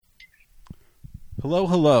Hello,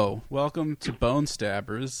 hello. Welcome to Bone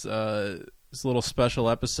Stabbers. This little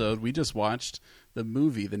special episode. We just watched the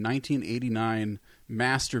movie, the 1989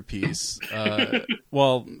 masterpiece.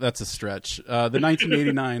 Well, that's a stretch. The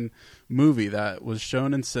 1989 movie that was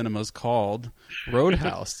shown in cinemas called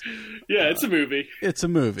Roadhouse. Yeah, it's a movie. It's a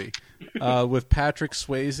movie with Patrick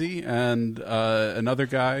Swayze and another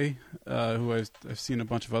guy who I've seen a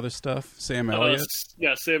bunch of other stuff. Sam Elliott.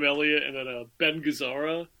 Yeah, Sam Elliott, and then Ben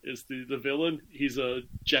Gazzara is the villain. He's a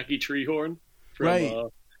Jackie Treehorn from Right.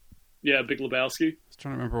 Big Lebowski. I was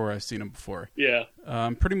trying to remember where I've seen him before. Yeah,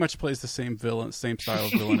 Pretty much plays the same villain, same style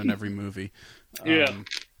of villain in every movie. Yeah.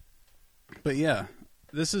 But yeah,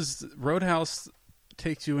 this is Roadhouse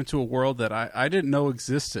takes you into a world that I didn't know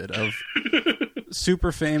existed of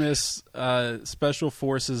super famous special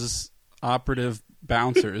forces operative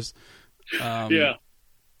bouncers. Yeah.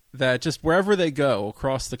 That just wherever they go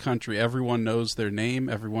across the country, everyone knows their name.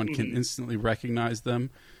 Everyone can instantly recognize them.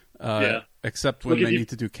 Except when they need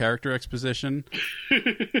to do character exposition.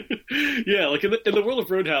 Yeah, like in the world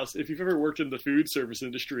of Roadhouse, if you've ever worked in the food service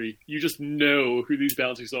industry, you just know who these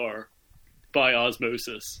bouncers are by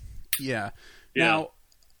osmosis. Yeah. Yeah. Now,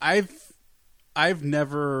 I've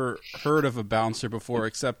never heard of a bouncer before,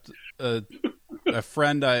 except a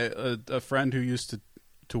friend who used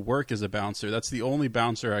to work as a bouncer. That's the only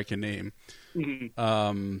bouncer I can name.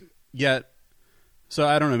 Mm-hmm. Yet, so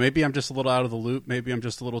I don't know. Maybe I'm just a little out of the loop. Maybe I'm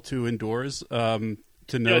just a little too indoors to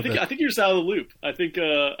know. I think you're just out of the loop. I think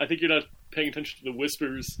you're not paying attention to the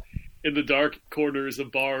whispers in the dark corners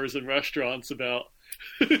of bars and restaurants about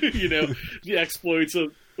the exploits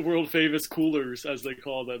of world famous coolers, as they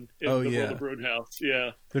call them in the world of Roadhouse.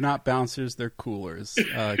 Yeah, they're not bouncers; they're coolers.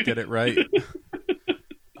 Get it right.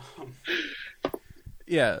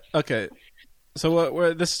 Yeah. Okay. So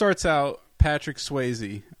where this starts out, Patrick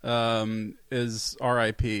Swayze is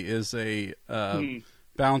R.I.P. is a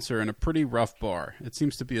bouncer in a pretty rough bar. It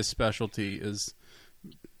seems to be a specialty is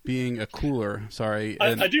being a cooler. Sorry,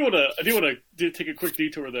 I do want to take a quick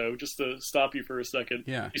detour though, just to stop you for a second.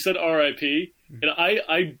 Yeah, you said R.I.P. and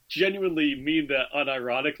I genuinely mean that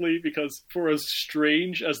unironically, because for as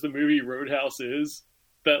strange as the movie Roadhouse is,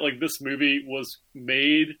 that like this movie was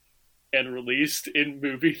made and released in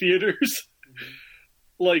movie theaters,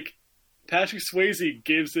 like Patrick Swayze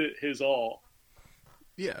gives it his all.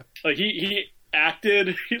 Yeah, like he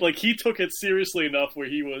acted like he took it seriously enough where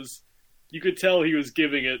you could tell he was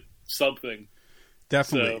giving it something.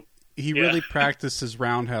 Definitely. So, he really practiced his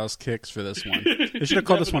roundhouse kicks for this one. They should have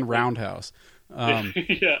called this one Roundhouse.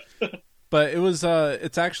 Yeah. But it was,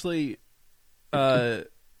 it's actually, I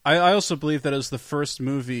also believe that it was the first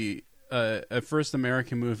movie, a first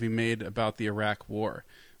American movie made about the Iraq War,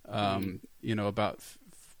 about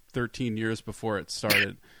 13 years before it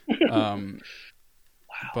started. Wow.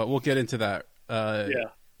 But we'll get into that.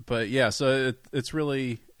 But yeah, so it's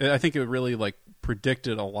really, I think it really like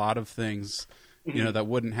predicted a lot of things, that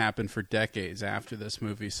wouldn't happen for decades after this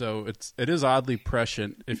movie. So it is oddly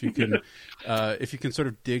prescient if you can sort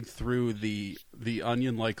of dig through the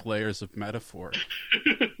onion-like layers of metaphor.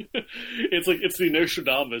 It's the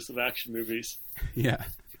Nostradamus of action movies. Yeah,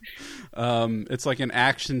 it's like an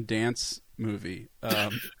action dance movie.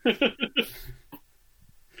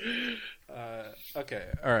 Okay,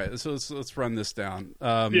 all right. So let's run this down.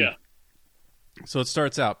 So it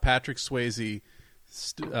starts out Patrick Swayze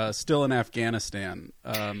still in Afghanistan.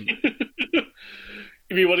 You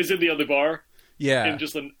mean when he's in the other bar? Yeah, in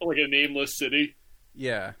just like a nameless city.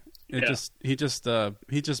 Yeah, he just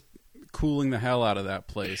cooling the hell out of that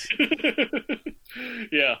place.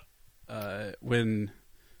 Yeah. When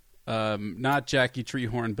not Jackie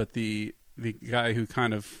Treehorn, but the guy who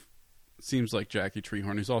kind of seems like Jackie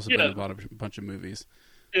Treehorn, who's also been in a bunch of movies.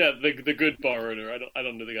 Yeah, the good bar owner. I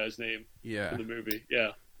don't know the guy's name. Yeah, in the movie.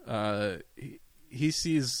 Yeah. He's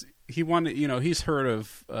heard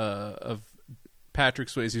of Patrick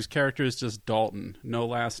Swayze's character is just Dalton, no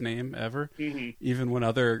last name ever. Mm-hmm. Even when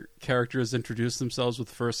other characters introduce themselves with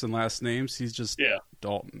first and last names, he's just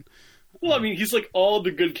Dalton. Well, I mean, he's like all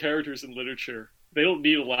the good characters in literature. They don't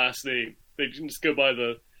need a last name. They can just go by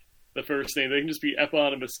the first name. They can just be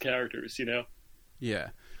eponymous characters, Yeah. Yeah.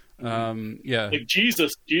 Like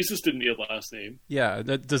Jesus didn't need a last name. Yeah.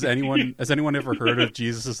 Has anyone ever heard of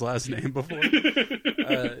Jesus' last name before?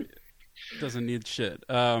 Doesn't need shit.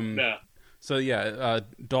 Nah. So yeah,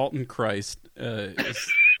 Dalton Christ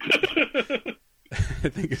is, I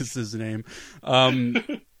think is his name.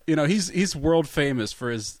 He's world famous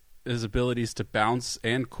for his abilities to bounce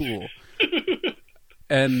and cool,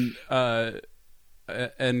 and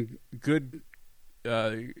good,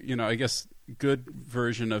 I guess good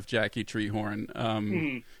version of Jackie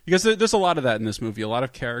Treehorn. Because there's a lot of that in this movie. A lot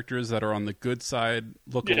of characters that are on the good side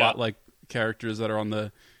look a lot like characters that are on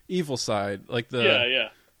the evil side. Like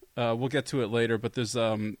we'll get to it later, but there's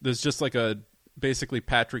just like basically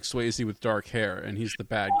Patrick Swayze with dark hair, and he's the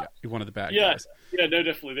bad guy, one of the bad guys. Yeah, no,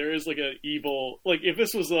 definitely. There is like an evil, like if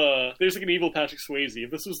this was there's like an evil Patrick Swayze.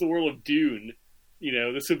 If this was the world of Dune,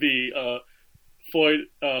 this would be Fade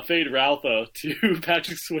Routha to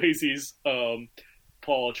Patrick Swayze's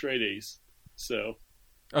Paul Atreides. So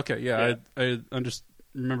okay, I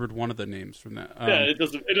remembered one of the names from that. It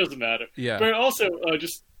doesn't matter. Yeah, but also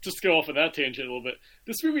just to go off on that tangent a little bit,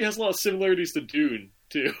 this movie has a lot of similarities to Dune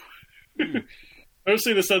too.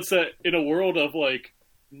 Mostly in the sense that in a world of like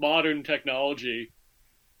modern technology,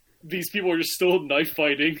 these people are just still knife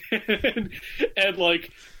fighting and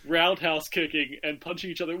like roundhouse kicking and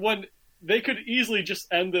punching each other when they could easily just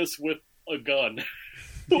end this with a gun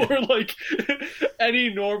or like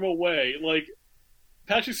any normal way. Like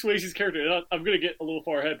Patrick Swayze's character, and I'm going to get a little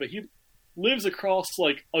far ahead, but he lives across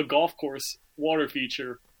like a golf course water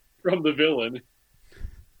feature from the villain.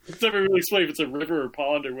 It's never really explained if it's a river or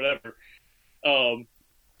pond or whatever.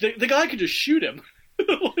 The guy could just shoot him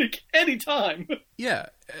like anytime. Yeah.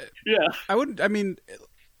 Yeah. I mean,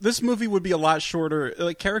 this movie would be a lot shorter.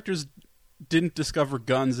 Like, characters didn't discover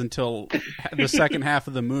guns until the second half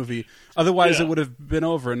of the movie. Otherwise, it would have been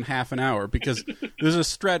over in half an hour, because there's a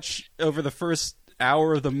stretch over the first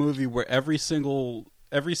hour of the movie where every single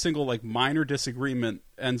like minor disagreement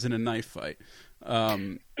ends in a knife fight.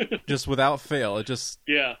 Just without fail. It just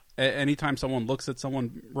anytime someone looks at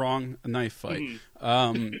someone wrong, a knife fight.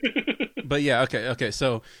 But yeah, okay.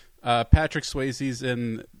 So Patrick Swayze's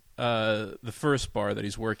in the first bar that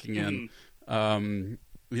he's working in, out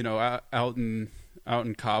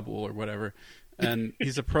in Kabul or whatever, and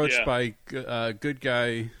he's approached by a good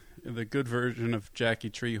guy, the good version of Jackie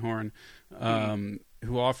Treehorn,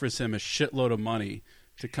 who offers him a shitload of money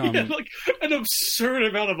to come. Yeah, like an absurd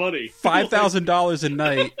amount of money. $5,000 a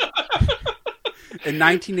night in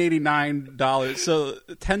 $1989. So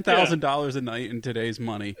 $10,000 a night in today's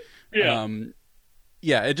money. Yeah.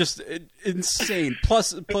 It's insane.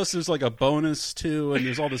 Plus there's like a bonus too, and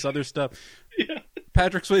there's all this other stuff. Yeah.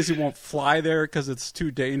 Patrick Swayze won't fly there because it's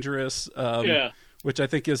too dangerous. Which I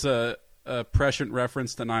think is a prescient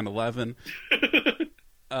reference to 9/11.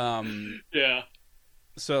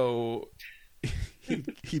 So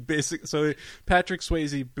he basically, Patrick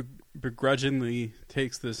Swayze begrudgingly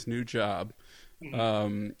takes this new job,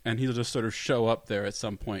 and he'll just sort of show up there at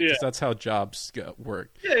some point, because that's how jobs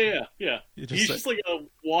work. Yeah. He's just like a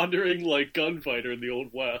wandering like gunfighter in the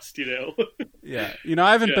Old West, Yeah,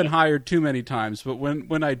 I haven't been hired too many times, but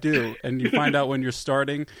when I do, and you find out when you're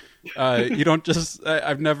starting, you don't just.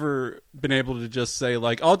 I've never been able to just say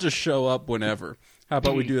like, I'll just show up whenever. How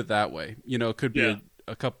about we do it that way? It could be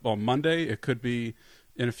a couple on Monday. It could be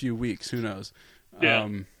in a few weeks. Who knows?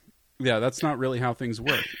 That's not really how things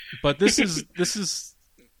work. But this is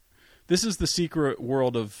the secret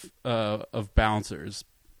world of bouncers.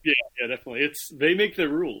 Yeah, definitely. They make the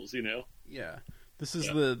rules, Yeah, this is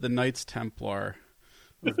the Knights Templar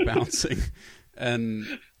of bouncing,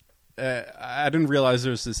 and I didn't realize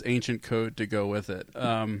there's this ancient code to go with it.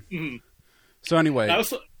 So anyway,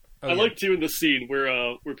 I like too in the scene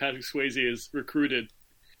where Patrick Swayze is recruited.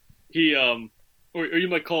 He or you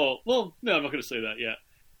might call. Well, no, I'm not going to say that yet.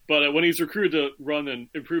 But when he's recruited to run and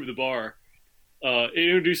improve the bar, it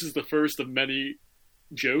introduces the first of many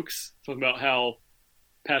jokes talking about how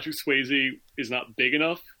Patrick Swayze is not big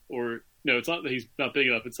enough, or no, it's not that he's not big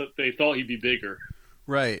enough. It's that they thought he'd be bigger.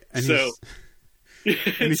 Right, and so and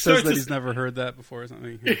he says that he's never heard that before or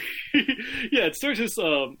something. Yeah, it starts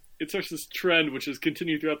this trend, which is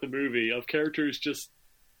continued throughout the movie, of characters just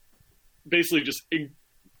basically just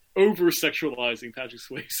over-sexualizing Patrick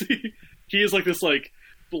Swayze. He is like this like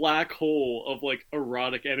black hole of like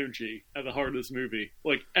erotic energy at the heart of this movie.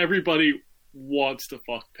 Like everybody wants to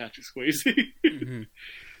fuck Patrick Swayze.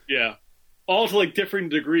 Yeah. All to like different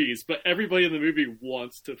degrees, but everybody in the movie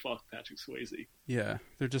wants to fuck Patrick Swayze. Yeah,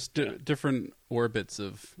 they're just different orbits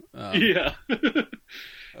of of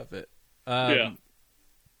it. And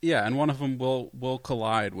one of them will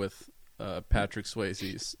collide with Patrick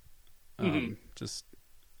Swayze's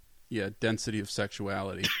density of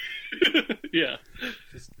sexuality.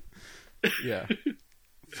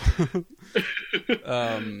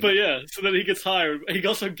 But so then he gets hired. He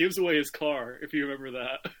also gives away his car, if you remember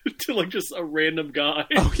that, to like just a random guy.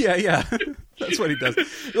 Oh yeah. That's what he does.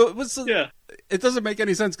 It doesn't make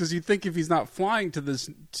any sense, because you think if he's not flying to this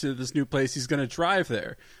new place, he's going to drive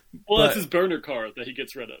there. Well, but, that's his burner car that he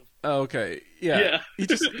gets rid of. Oh, okay. Yeah. He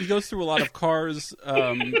goes through a lot of cars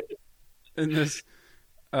in this.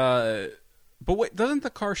 But wait, doesn't the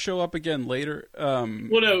car show up again later? Well,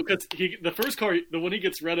 no, because the first car, the one he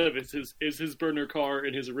gets rid of, is his burner car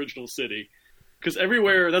in his original city. Because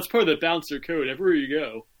everywhere, that's part of the bouncer code. Everywhere you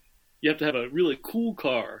go, you have to have a really cool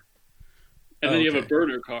car, and then you have a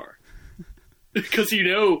burner car. Because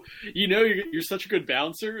you're such a good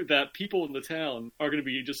bouncer that people in the town are going to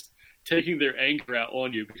be just taking their anger out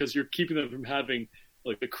on you because you're keeping them from having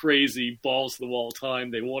like the crazy balls to the wall time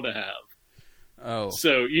they want to have. Oh,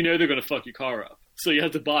 so they're going to fuck your car up. So you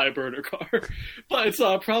have to buy a burner car, but it's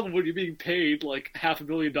not a problem when you're being paid like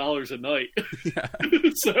 $500,000 a night. Yeah.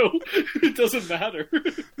 So it doesn't matter.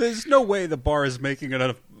 There's no way the bar is making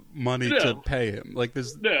enough money to pay him. Like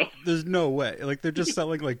there's no way. Like they're just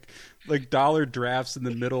selling like dollar drafts in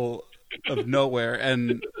the middle of nowhere,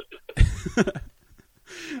 and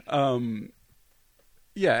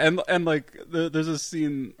yeah, and like there's a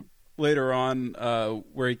scene later on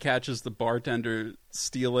where he catches the bartender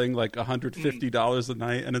stealing like $150 a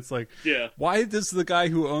night, and it's like, why does the guy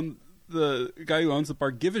who owns the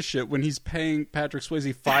bar give a shit when he's paying Patrick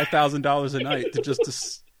Swayze $5,000 a night to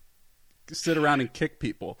sit around and kick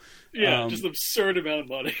people? Yeah, just an absurd amount of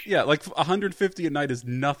money. Yeah, like $150 a night is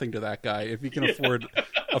nothing to that guy if he can afford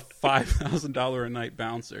a $5,000 a night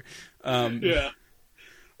bouncer.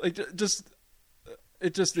 Like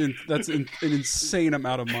that's an insane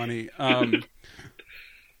amount of money.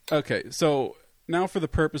 Okay, so now for the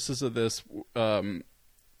purposes of this,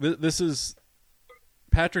 this is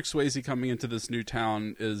Patrick Swayze coming into this new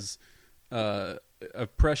town is a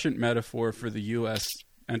prescient metaphor for the U.S.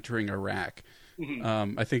 entering Iraq.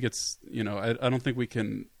 Mm-hmm. I think it's I don't think we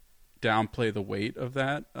can downplay the weight of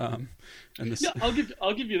that. I'll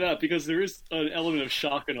give you that, because there is an element of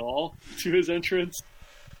shock and awe to his entrance.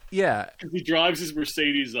 Yeah, he drives his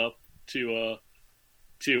Mercedes up to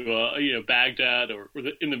Baghdad, or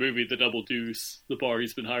in the movie The Double Deuce, the bar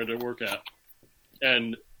he's been hired to work at,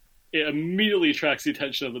 and it immediately attracts the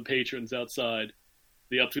attention of the patrons outside,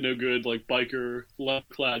 the up to no good like biker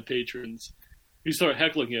clad patrons, who start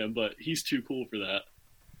heckling him, but he's too cool for that.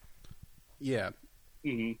 Yeah,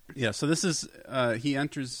 mm-hmm. So this is he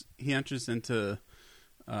enters into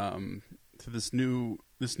to this new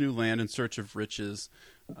land in search of riches.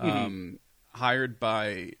 Hired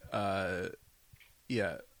by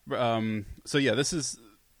this is,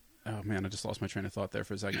 oh man, I just lost my train of thought there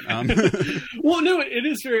for a second. Well, no, it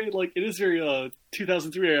is very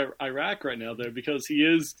 2003 Iraq right now there, because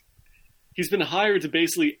he's been hired to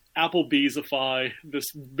basically Applebee'sify this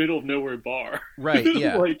middle of nowhere bar, right?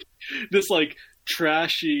 Yeah, like this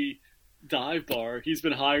trashy dive bar. He's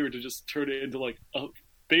been hired to just turn it into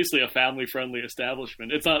basically a family-friendly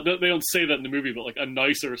establishment. It's not, they don't say that in the movie, but a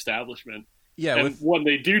nicer establishment. Yeah, and when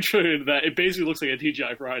they do turn it into that, it basically looks like a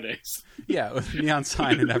TGI Fridays. Yeah, with neon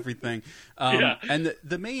sign and everything. And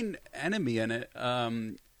the main enemy in it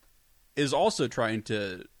is also trying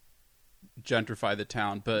to gentrify the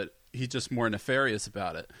town, but he's just more nefarious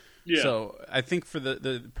about it. Yeah. So I think for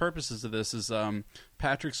the purposes of this is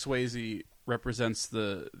Patrick Swayze represents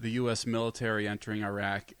the U.S. military entering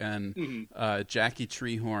Iraq, and Jackie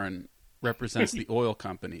Treehorn represents the oil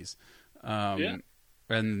companies, and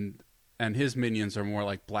his minions are more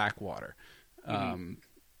like Blackwater, or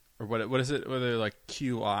what is it? Whether they're like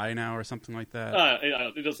QI now or something like that.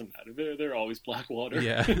 It doesn't matter. They're always Blackwater.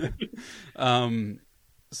 Yeah.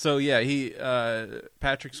 So he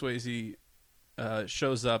Patrick Swayze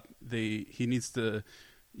shows up. He needs to,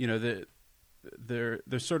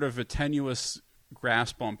 there's sort of a tenuous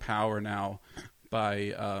grasp on power now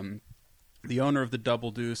by the owner of the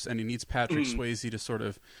Double Deuce, and he needs Patrick Swayze to sort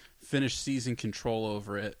of finish seizing control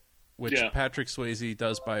over it, which Patrick Swayze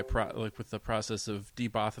does by with the process of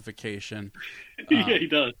debothification. Yeah, he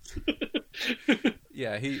does.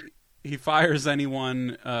 Yeah, he fires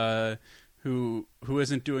anyone who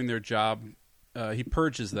isn't doing their job. He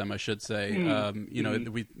purges them, I should say.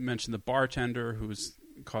 We mentioned the bartender who's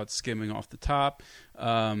caught skimming off the top.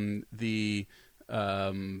 Some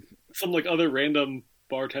other random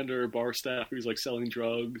bartender or bar staff who's selling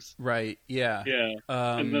drugs. Right. Yeah. Yeah.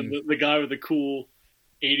 And then the guy with the cool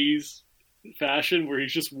 80s fashion where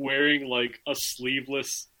he's just wearing a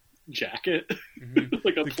sleeveless jacket,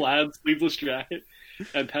 a plaid sleeveless jacket,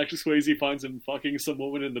 and Patrick Swayze finds him fucking some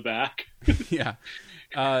woman in the back. Yeah.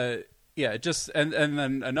 Yeah, just and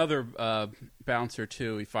then another bouncer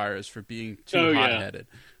too. He fires for being too hot-headed.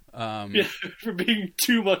 For being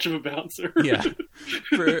too much of a bouncer. Yeah,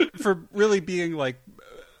 for really being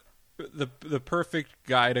the perfect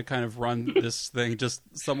guy to kind of run this thing. Just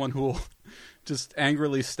someone who will just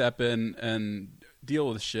angrily step in and deal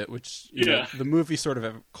with shit, which you know, the movie sort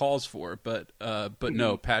of calls for. But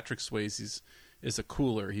no, Patrick Swayze is a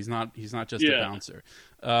cooler. He's not just a bouncer.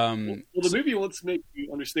 The movie wants to make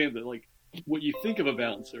you understand that like what you think of a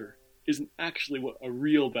bouncer isn't actually what a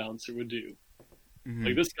real bouncer would do. Mm-hmm.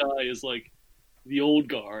 Like this guy is like the old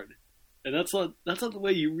guard, and that's not the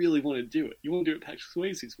way you really want to do it. You want to do it Patrick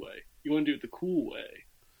Swayze's way. You want to do it the cool way.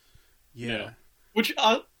 Yeah. You know? Which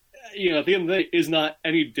at the end of the day is not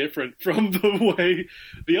any different from the way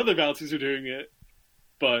the other bouncers are doing it.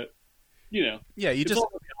 But you it's all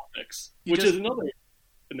about politics, which is another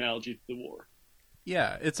analogy to the war.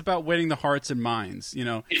 Yeah, it's about winning the hearts and minds.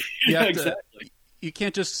 Exactly. You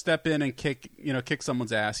can't just step in and kick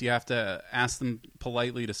someone's ass. You have to ask them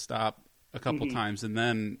politely to stop a couple times and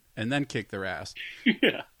then kick their ass.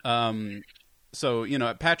 Yeah. So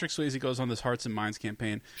Patrick Swayze goes on this hearts and minds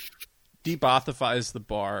campaign, debothifies the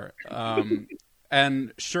bar,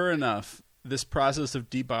 and sure enough, this process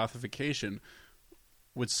of debothification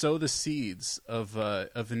would sow the seeds of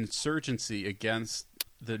insurgency against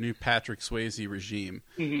the new Patrick Swayze regime.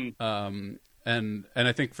 Mm-hmm. And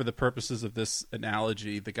I think for the purposes of this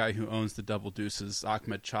analogy, the guy who owns the Double Deuces,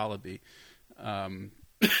 Ahmed Chalabi,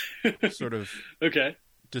 sort of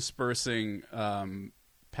dispersing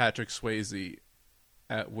Patrick Swayze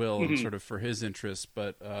at will and sort of for his interests,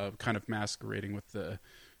 but kind of masquerading with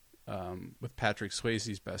with Patrick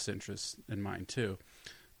Swayze's best interests in mind too.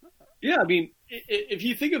 Yeah, I mean, if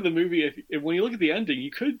you think of the movie, when you look at the ending, you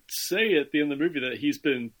could say at the end of the movie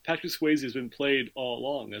that Patrick Swayze has been played all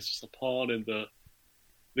along as just a pawn in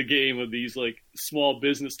the game of these like small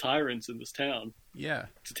business tyrants in this town. Yeah,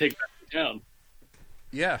 to take back the town.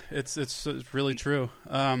 Yeah, it's really true.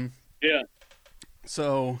 Yeah.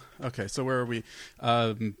 So where are we?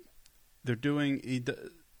 They're doing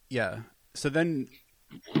So then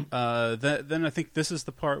I think this is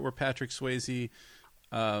the part where Patrick Swayze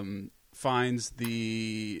finds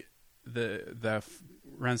the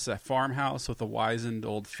rents that farmhouse with a wizened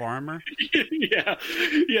old farmer. yeah,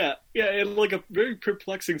 and like a very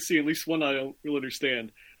perplexing scene, at least one I don't really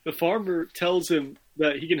understand. The farmer tells him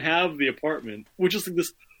that he can have the apartment, which is like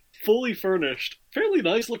this fully furnished, fairly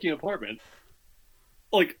nice looking apartment,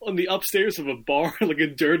 like on the upstairs of a barn, like a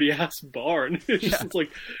dirty ass barn. It's just like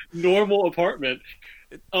normal apartment.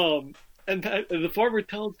 And the farmer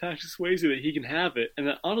tells Patrick Swayze that he can have it, and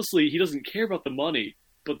that honestly he doesn't care about the money,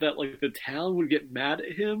 but that like the town would get mad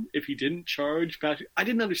at him if he didn't charge Patrick. I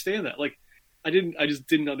didn't understand that. Like, I just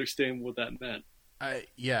didn't understand what that meant. I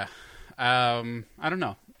don't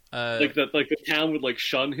know. Like that, like the town would like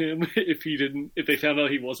shun him if they found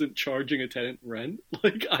out he wasn't charging a tenant rent.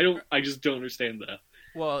 Like I just don't understand that.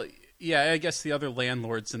 Well, yeah, I guess the other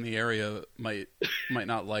landlords in the area might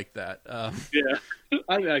not like that. Yeah,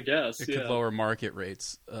 I guess it could lower market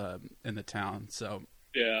rates in the town. So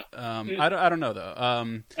yeah, I don't know though.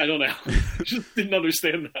 I don't know. Just didn't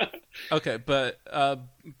understand that. Okay, but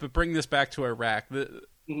bring this back to Iraq.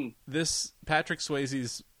 This Patrick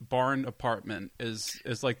Swayze's barn apartment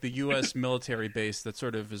is like the U.S. military base that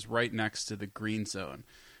sort of is right next to the green zone,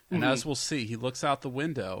 and as we'll see, he looks out the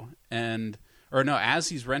window as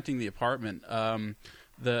he's renting the apartment,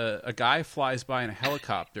 a guy flies by in a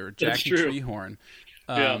helicopter. Jackie Treehorn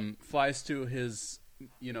flies to his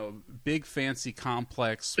big fancy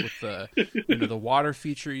complex with the the water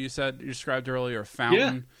feature you described earlier, a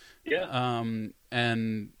fountain.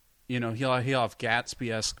 And he'll have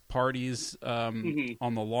Gatsby-esque parties on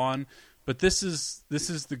the lawn, but this is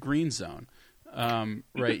the green zone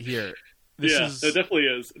right here. It definitely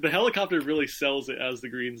is. The helicopter really sells it as the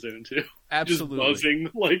green zone too. Absolutely, just buzzing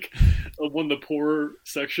like one of the poorer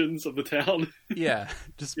sections of the town.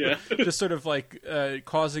 Just sort of like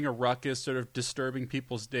causing a ruckus, sort of disturbing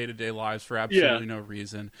people's day-to-day lives for absolutely no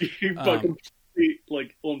reason. But completely,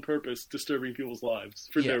 like on purpose, disturbing people's lives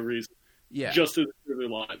for no reason. Yeah, just to disturb their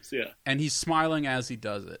lives. Yeah, and he's smiling as he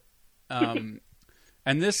does it.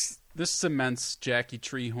 And this cements Jackie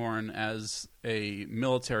Treehorn as a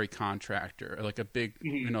military contractor, like a big,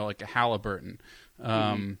 like a Halliburton.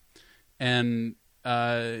 And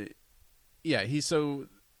he so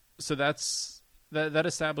that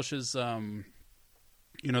establishes the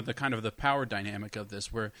kind of the power dynamic of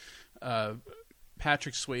this, where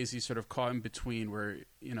Patrick Swayze sort of caught in between, where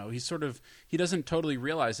he doesn't totally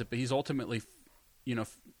realize it, but he's ultimately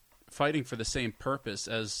fighting for the same purpose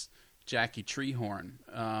as Jackie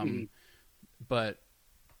Treehorn, but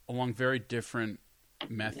along very different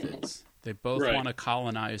methods. They both want to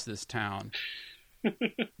colonize this town,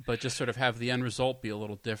 but just sort of have the end result be a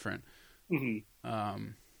little different. Yeah,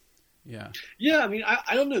 I mean,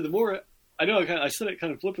 I don't know. The more I know I said it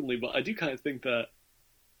kind of flippantly, but I do kind of think that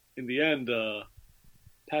in the end,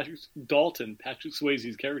 Patrick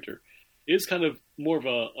Swayze's character, is kind of more of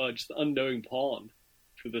a just unknowing pawn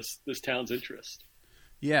for this town's interest.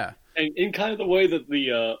 Yeah, and in kind of the way that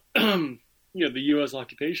the the U.S.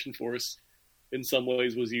 occupation force, in some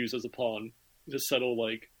ways, was used as a pawn to settle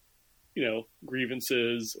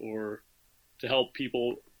grievances or to help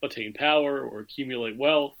people attain power or accumulate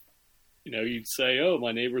wealth. You'd say, "Oh,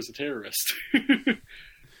 my neighbor's a terrorist."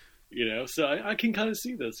 So I can kind of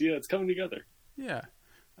see this. Yeah, it's coming together. Yeah.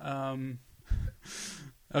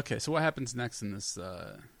 Okay, so what happens next in this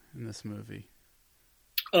movie?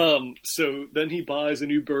 So then he buys a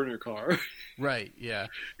new burner car. Right. Yeah.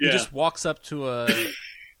 Yeah. He just walks up to a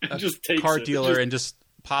just takes car it. dealer and just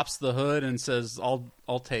pops the hood and says, "I'll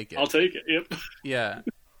take it." I'll take it. Yep. Yeah.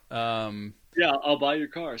 Yeah, I'll buy your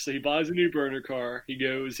car. So he buys a new burner car. He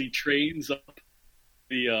goes. He trains up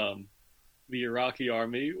the Iraqi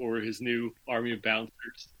army, or his new army of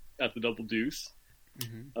bouncers at the Double Deuce.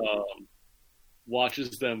 Mm-hmm.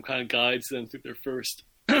 Watches them, kind of guides them through their first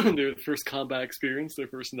combat experience, their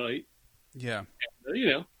first night. Yeah.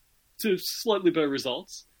 And, to slightly better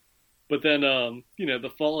results. But then,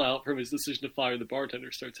 the fallout from his decision to fire the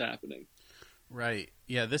bartender starts happening. Right.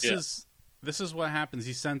 Yeah. This is what happens.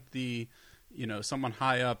 He sent someone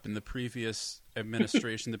high up in the previous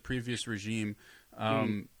administration, the previous regime,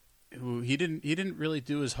 who he didn't really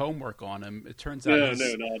do his homework on him. It turns out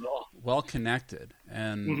he's not at all. well connected,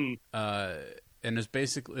 and and is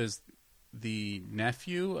basically is the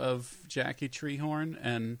nephew of Jackie Treehorn,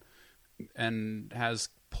 and has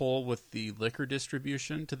pull with the liquor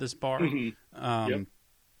distribution to this bar. Yep.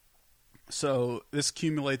 So this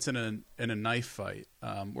accumulates in a knife fight.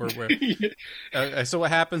 So what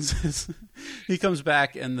happens is he comes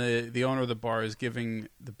back, and the owner of the bar is giving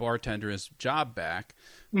the bartender his job back,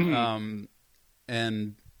 and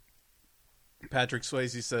Patrick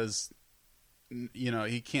Swayze says,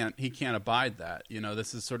 he can't abide that.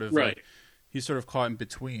 This is sort of right. like he's sort of caught in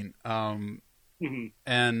between. And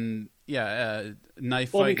knife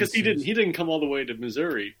fight. Well, because he didn't come all the way to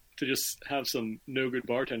Missouri to just have some no good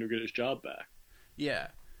bartender get his job back. Yeah.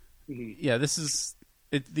 Yeah, this is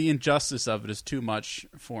the injustice of it is too much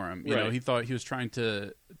for him. He thought he was trying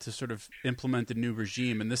to sort of implement a new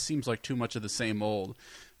regime, and this seems like too much of the same old.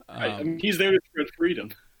 He's there to spread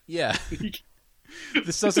freedom. Yeah.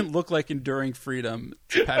 This doesn't look like enduring freedom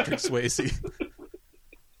to Patrick Swayze.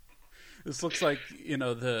 This looks like,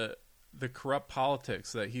 the corrupt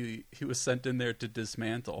politics that he was sent in there to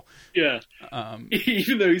dismantle. Yeah.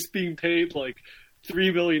 Even though he's being paid like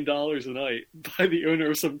 $3 million a night by the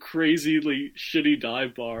owner of some crazily shitty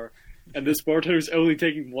dive bar, and this bartender's only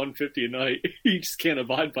taking $150 a night, he just can't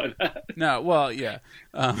abide by that. No, well, yeah.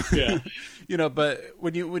 Yeah. But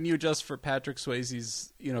when you adjust for Patrick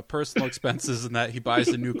Swayze's, personal expenses and that he buys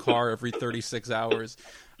a new car every 36 hours,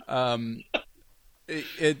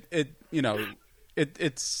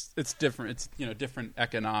 it's different. It's different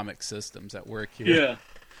economic systems at work here.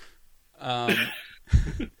 Yeah.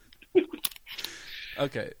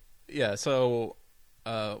 Okay. Yeah. So,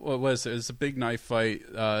 what was it? It's a big knife fight.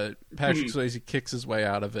 Patrick Swayze kicks his way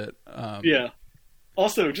out of it. Yeah.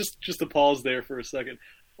 Also, just to pause there for a second,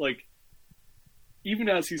 like, even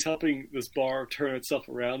as he's helping this bar turn itself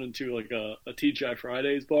around into like a TGI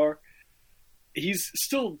Fridays bar, he's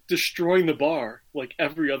still destroying the bar like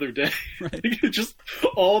every other day. Right. Just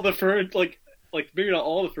all the furniture, like maybe not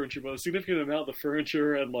all the furniture, but a significant amount of the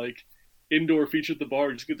furniture and like indoor feature at the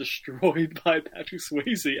bar just get destroyed by Patrick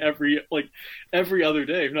Swayze every other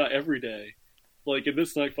day, if not every day. Like in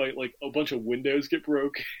this night fight, like a bunch of windows get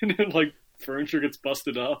broken and like furniture gets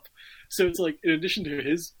busted up. So it's like, in addition to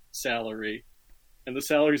his salary and the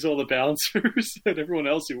salaries of all the bouncers and everyone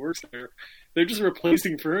else who works there, they're just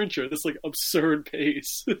replacing furniture at this like absurd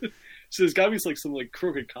pace. So there's got to be like some like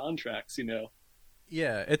crooked contracts,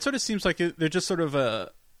 Yeah, it sort of seems like they're just sort of an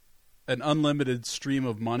unlimited stream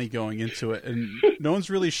of money going into it, and no one's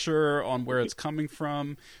really sure on where it's coming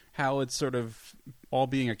from, how it's sort of all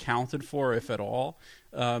being accounted for, if at all.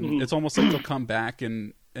 It's almost like they'll come back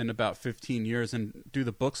in about 15 years and do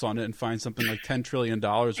the books on it and find something like $10 trillion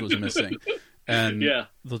was missing. And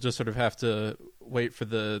they'll just sort of have to wait for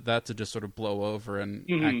that to just sort of blow over and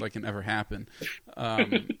act like it never happened.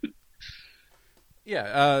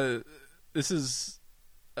 This is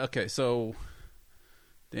okay. So,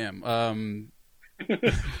 damn.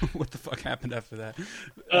 What the fuck happened after that?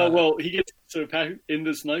 Well, in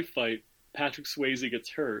this knife fight, Patrick Swayze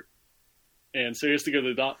gets hurt, and so he has to go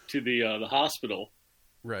to the hospital,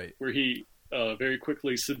 right? Where he very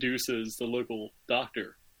quickly seduces the local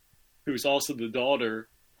doctor, who's also the daughter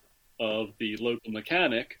of the local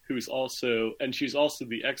mechanic, she's also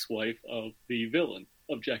the ex-wife of the villain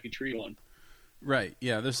of Jackie Treehorn. Right.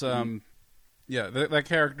 Yeah. There's that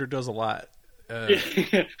character does a lot.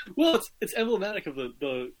 Well, it's emblematic of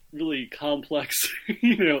the really complex,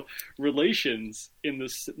 relations in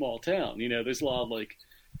this small town. There's a lot of like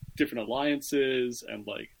different alliances and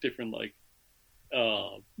like different like,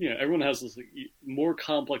 everyone has this like, more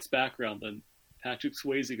complex background than Patrick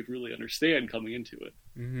Swayze could really understand coming into it.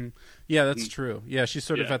 Mm-hmm. Yeah, that's true. Yeah, she's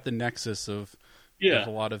sort of at the nexus of a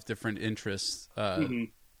lot of different interests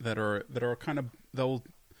that are kind of, they'll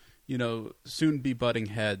soon be butting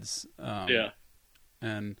heads.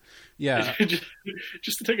 And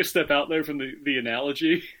just to take a step out there from the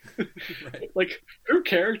analogy, right. Like her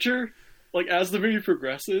character, like as the movie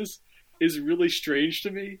progresses, is really strange to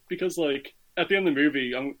me because like at the end of the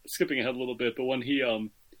movie, I'm skipping ahead a little bit, but when he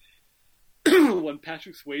when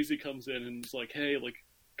Patrick Swayze comes in and is like, hey, like,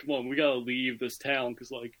 come on, we gotta leave this town because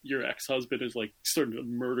like your ex-husband is like starting to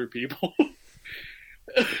murder people.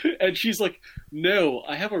 And she's like, no,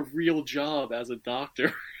 I have a real job as a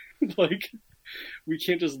doctor. Like, we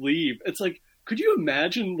can't just leave. It's like, could you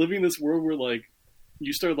imagine living in this world where like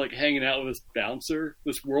you start like hanging out with this bouncer,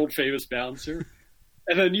 this world famous bouncer,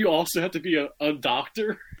 and then you also have to be a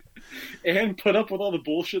doctor and put up with all the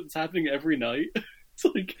bullshit that's happening every night? It's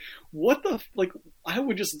like, what the, like, I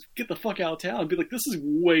would just get the fuck out of town and be like, this is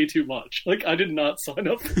way too much. Like, I did not sign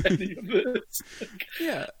up for any of this. Like,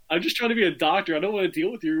 yeah. I'm just trying to be a doctor. I don't want to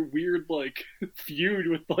deal with your weird, like, feud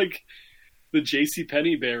with, like, the J.C.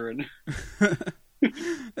 Penney Baron.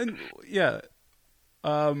 And, yeah.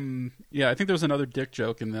 I think there was another dick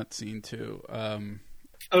joke in that scene, too. Oh,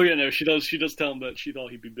 yeah, no, she does tell him that she thought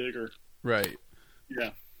he'd be bigger. Right.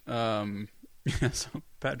 Yeah. Yeah, so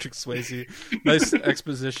Patrick Swayze, nice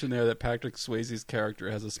exposition there that Patrick Swayze's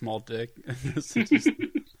character has a small dick. Which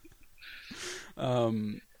I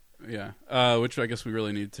guess we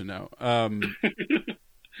really need to know.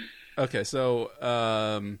 Okay, so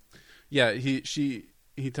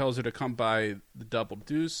he tells her to come by the Double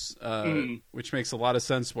Deuce, which makes a lot of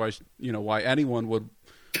sense. Why anyone would,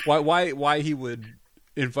 why he would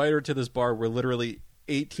invite her to this bar where literally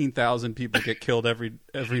 18,000 people get killed every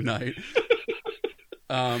night.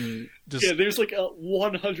 There's like a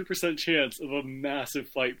 100% chance of a massive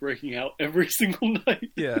fight breaking out every single night.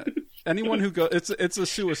 Yeah, anyone who goes, it's a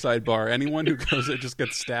suicide bar. Anyone who goes there just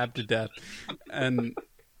gets stabbed to death, and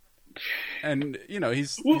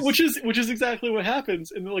he's which is exactly what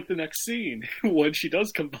happens in the next scene when she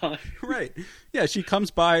does come by. Right? Yeah, she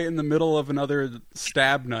comes by in the middle of another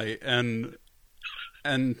stab night and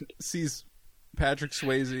sees Patrick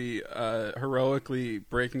Swayze heroically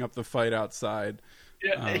breaking up the fight outside.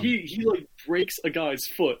 Yeah, he like breaks a guy's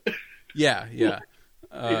foot. Yeah.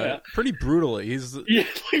 Pretty brutally. He's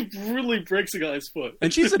like brutally breaks a guy's foot.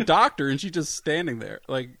 And she's a doctor, and she's just standing there,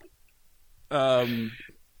 like,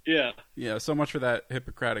 yeah. So much for that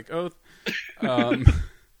Hippocratic oath. Yeah,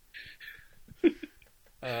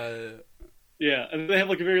 and they have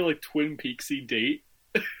like a very like Twin Peaksy date.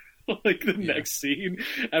 Like the next scene,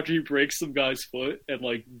 after he breaks some guy's foot and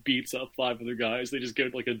like beats up 5 other guys, they just go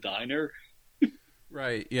to like a diner.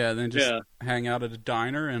 Right. Yeah. Then just hang out at a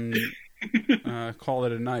diner and call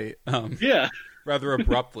it a night. Rather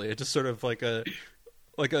abruptly. It's just sort of like a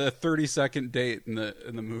 30-second date in the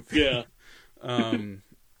movie. Yeah.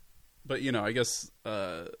 But I guess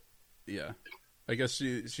I guess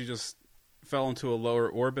she just fell into a lower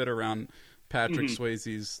orbit around Patrick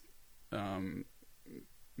Swayze's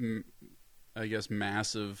I guess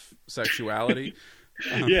massive sexuality.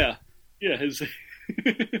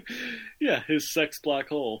 His sex black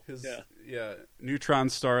hole. His neutron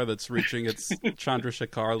star that's reaching its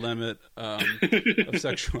Chandrasekhar limit of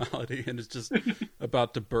sexuality and is just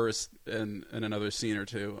about to burst in another scene or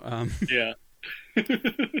two.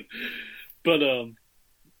 But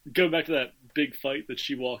going back to that big fight that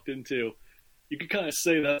she walked into, you could kind of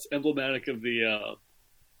say that's emblematic of the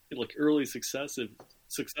early successes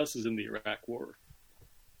in the Iraq War,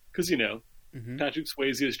 because Patrick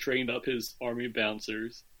Swayze has trained up his army of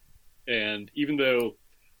bouncers, and even though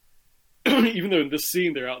in this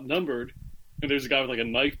scene they're outnumbered and there's a guy with like a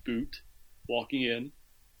knife boot walking in,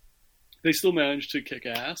 they still manage to kick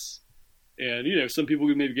ass. And some people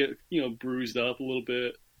could maybe get bruised up a little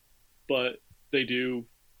bit, but they do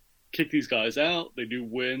kick these guys out. They do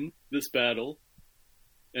win this battle,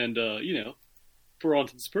 and for all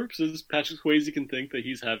intents and purposes, Patrick Swayze can think that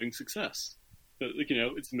he's having success.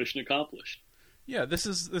 It's mission accomplished. Yeah, this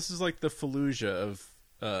is like the Fallujah of,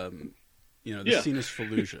 the scene is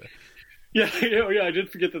Fallujah. Yeah, yeah, I did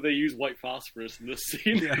forget that they use white phosphorus in this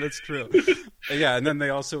scene. Yeah, that's true. Yeah, and then they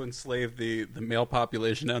also enslave the male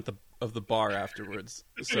population of the bar afterwards.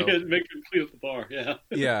 So Yeah, make them clean up the bar. Yeah,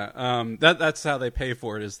 yeah, that's how they pay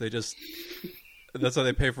for it. Is they just that's how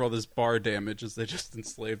they pay for all this bar damage. Is they just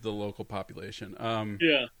enslave the local population.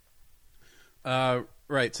 Yeah.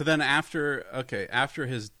 Right. So then after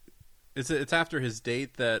his it's after his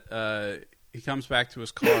date that he comes back to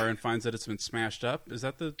his car and finds that it's been smashed up. Is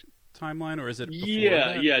that the timeline, or is it before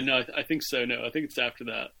that? Yeah, no, I think so. No, I think it's after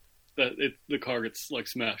that the car gets like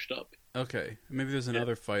smashed up. Okay, maybe there's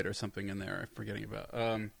another fight or something in there I'm forgetting about.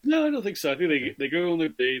 No, I don't think so. I think they go on their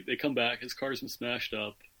date, they come back, his car's been smashed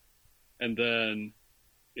up, and then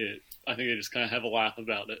I think they just kind of have a laugh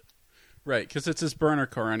about it. Right, because it's his burner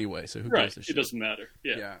car anyway, so who gives a shit? It doesn't matter.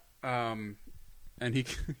 Yeah. And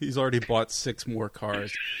he's already bought 6 more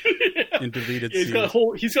cars in deleted scenes.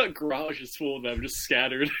 He's got garages full of them just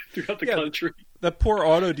scattered throughout the country. That poor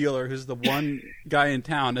auto dealer, who's the one guy in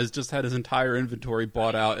town, has just had his entire inventory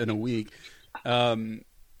bought out in a week. Yeah,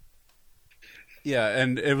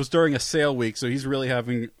 and it was during a sale week, so he's really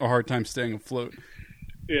having a hard time staying afloat.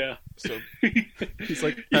 Yeah. So he's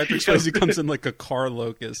like, Patrick Swayze comes in like a car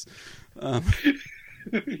locust.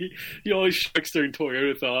 He always strikes during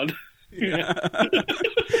Toyotathon. Yeah.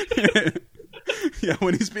 Yeah,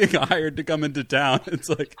 when he's being hired to come into town, it's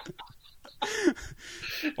like,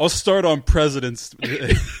 I'll start on President's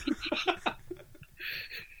Day.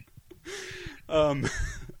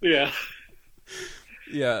 Yeah.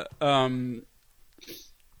 Yeah.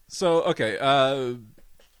 So okay.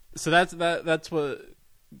 So that's what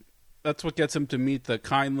gets him to meet the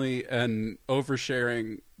kindly and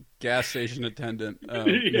oversharing gas station attendant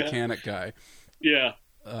mechanic guy. Yeah.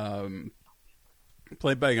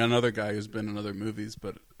 Played by another guy who's been in other movies,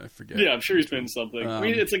 but I forget. Yeah, I'm sure he's been in something. I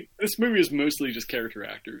mean, it's like this movie is mostly just character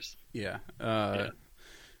actors. Yeah.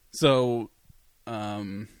 So,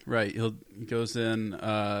 right, he goes in.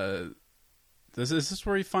 Is this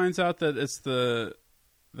where he finds out that it's that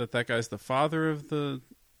guy's the father of the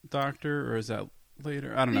doctor, or is that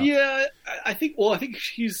later? I don't know. Yeah, I think. Well, I think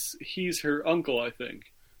he's her uncle. I think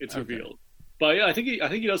it's revealed. But yeah, I think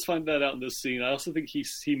he does find that out in this scene. I also think he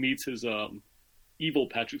meets his evil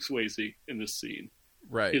Patrick Swayze in this scene.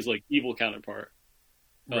 Right. His like evil counterpart.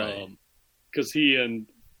 Right. Because he and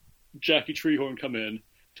Jackie Treehorn come in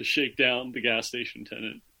to shake down the gas station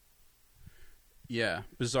tenant. Yeah,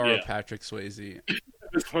 Bizarro Patrick Swayze.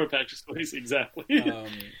 Bizarro Patrick Swayze, exactly.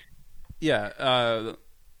 It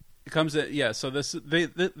comes in. Yeah, so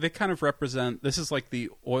they kind of represent. This is like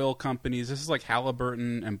the oil companies. This is like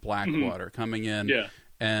Halliburton and Blackwater coming in. Yeah.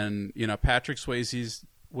 And Patrick Swayze's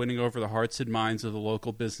winning over the hearts and minds of the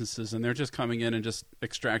local businesses, and they're just coming in and just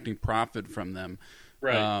extracting profit from them.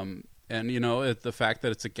 Right. And the fact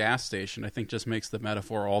that it's a gas station, I think, just makes the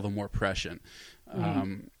metaphor all the more prescient.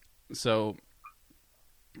 So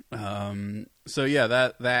yeah,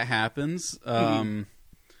 that happens. Man,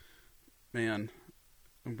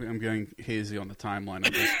 I'm getting hazy on the timeline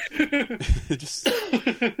of this. It's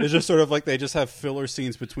just sort of like they just have filler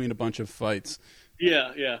scenes between a bunch of fights.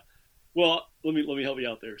 Yeah. Well, let me help you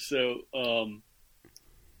out there. So,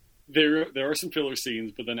 there are some filler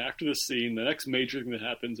scenes, but then after this scene, the next major thing that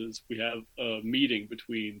happens is we have a meeting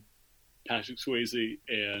between Patrick Swayze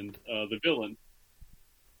and the villain.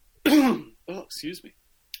 Oh, excuse me.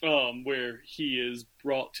 Where he is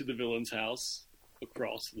brought to the villain's house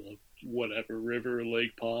across the whatever river,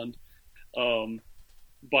 lake, pond,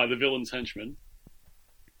 by the villain's henchman,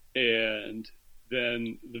 and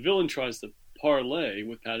then the villain tries to parlay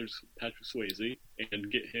with Patrick Swayze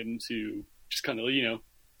and get him to just kind of,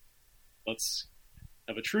 let's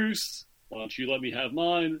have a truce. Why don't you let me have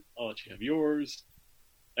mine? I'll let you have yours.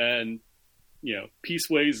 And, P.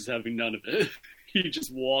 Swayze is having none of it. He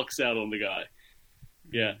just walks out on the guy.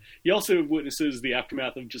 Yeah. He also witnesses the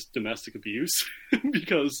aftermath of just domestic abuse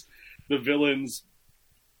because the villain's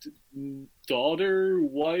daughter,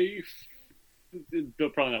 wife,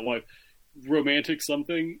 probably not wife, romantic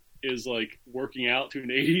something, is like working out to an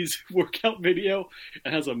 80s workout video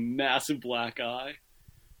and has a massive black eye.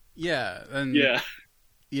 Yeah. And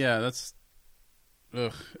yeah, that's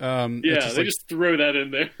ugh. They just throw that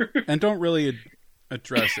in there and don't really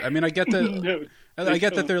address it. I mean, I get that. I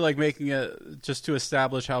get that they're like making it just to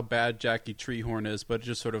establish how bad Jackie Treehorn is, but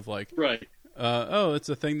just sort of like, right? It's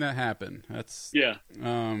a thing that happened. That's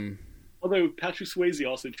Although Patrick Swayze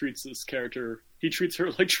also treats this character, he treats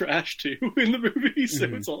her like trash too in the movie. So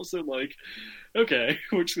it's also like, okay,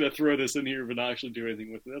 we're just gonna throw this in here, but not actually do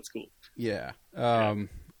anything with it. That's cool. Yeah.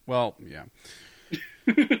 Well, yeah.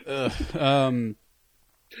 But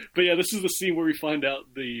yeah, this is the scene where we find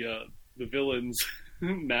out the the villain's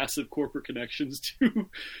massive corporate connections to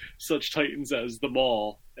such titans as the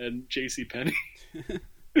Mall and J.C. Penney.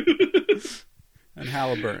 And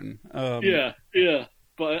Halliburton. Yeah.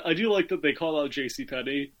 But I do like that they call out J.C.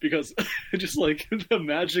 Penney, because just like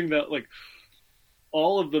imagining that, like,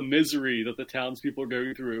 all of the misery that the townspeople are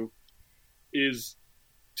going through is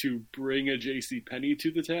to bring a J.C. Penney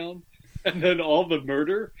to the town, and then all the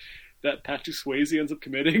murder that Patrick Swayze ends up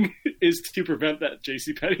committing is to prevent that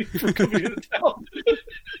J.C. Penney from coming into town.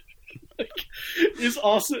 Like, is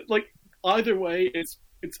awesome. Like, either way, it's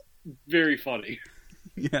very funny.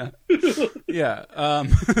 Yeah. Yeah.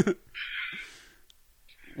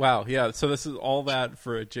 Wow. Yeah. So this is all that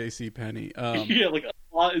for a J.C. Penney. Yeah, like a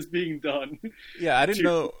lot is being done. Yeah, I didn't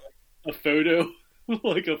know. A photo,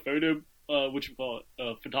 what you call it,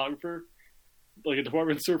 a photographer, like a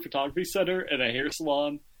department store photography center, and a hair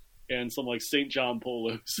salon, and some like St. John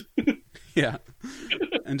polos. Yeah.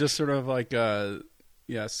 And just sort of like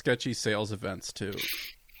sketchy sales events too.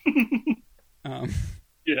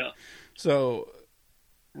 Yeah. So,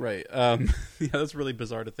 right. Yeah, that's really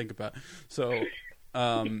bizarre to think about. So,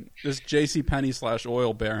 this J.C. Penney /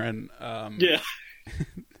 oil baron. Yeah.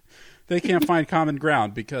 They can't find common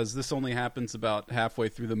ground because this only happens about halfway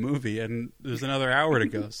through the movie, and there's another hour to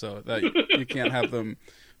go. So that you can't have them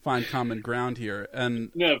find common ground here.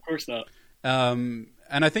 And no, of course not. And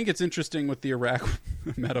I think it's interesting with the Iraq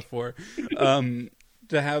metaphor to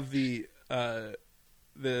have the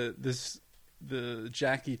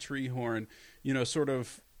Jackie Treehorn, sort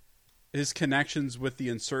of his connections with the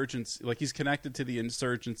insurgency, like he's connected to the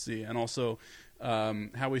insurgency, and also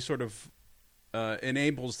how he sort of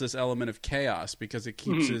enables this element of chaos because it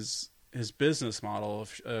keeps his business model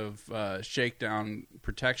of shakedown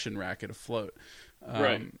protection racket afloat.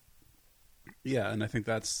 Right. Yeah, and I think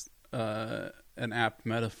that's an apt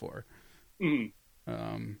metaphor. No,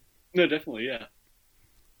 definitely, yeah.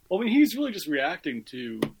 Well, I mean, he's really just reacting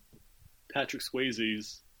to Patrick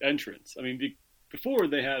Swayze's entrance. I mean, before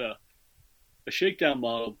they had a shakedown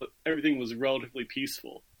model, but everything was relatively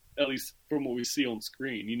peaceful, at least from what we see on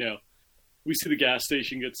screen. We see the gas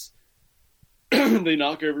station gets, they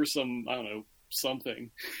knock over some, I don't know,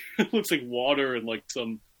 something. It looks like water and like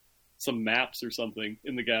some maps or something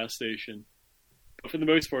in the gas station. But for the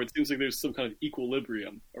most part, it seems like there's some kind of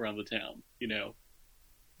equilibrium around the town,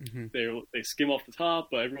 Mm-hmm. They skim off the top,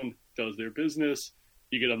 but everyone does their business.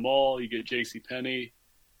 You get a mall, you get J.C. Penney,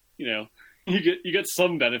 you get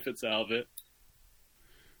some benefits out of it.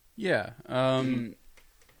 Yeah.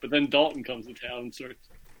 But then Dalton comes to town and sort of,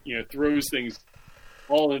 throws things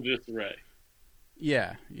all into disarray.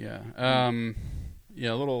 Yeah. Yeah, a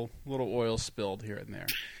little oil spilled here and there.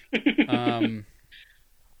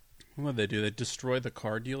 What did they do? They destroy the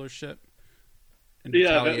car dealership in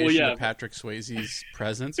retaliation to Patrick Swayze's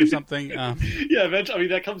presence or something. Yeah, eventually. I mean,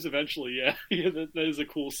 that comes eventually. Yeah, that is a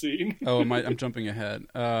cool scene. Oh, I'm jumping ahead.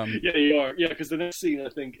 Yeah, you are. Yeah, because the next scene I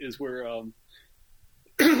think is where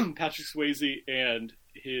Patrick Swayze and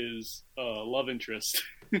his love interest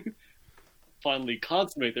finally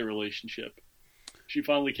consummate their relationship. She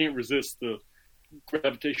finally can't resist the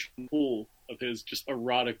gravitational pull of his just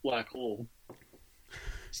erotic black hole.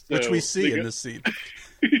 So which we see in this scene,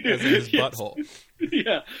 as in his butthole.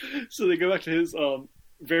 Yeah. So they go back to his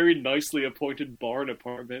very nicely appointed barn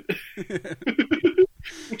apartment,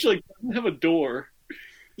 which like doesn't have a door.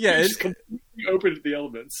 Yeah, it's completely open to the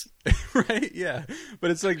elements. Right. Yeah,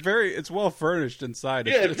 but it's like it's well furnished inside.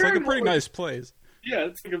 It's like a pretty nice place. Yeah,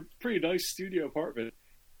 it's like a pretty nice studio apartment.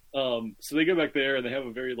 So they go back there and they have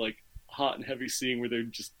a very like hot and heavy scene where they're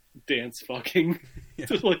just dance fucking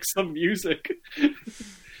to like some music.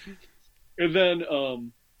 And then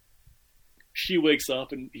she wakes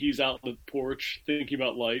up and he's out on the porch thinking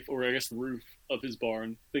about life, or I guess the roof of his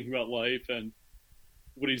barn, thinking about life and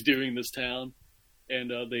what he's doing in this town.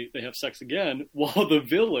 And they have sex again while the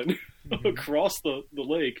villain across the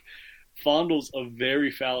lake fondles a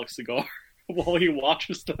very phallic cigar while he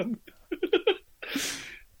watches them.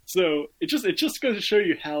 So it just goes to show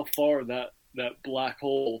you how far that black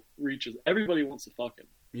hole reaches. Everybody wants to fuck him.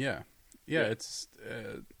 Yeah. It's.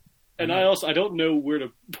 And I don't know where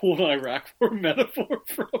to pull an Iraq War metaphor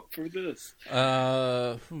from for this.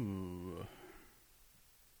 I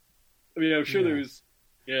mean, I'm sure there's.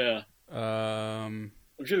 Yeah. I'm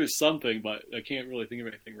sure there's something, but I can't really think of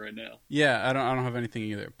anything right now. Yeah, I don't have anything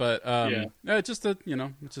either. But it's just a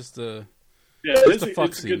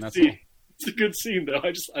fuck scene. That's all. It's a good scene though.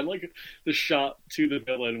 I like the shot to the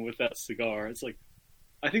villain with that cigar. It's like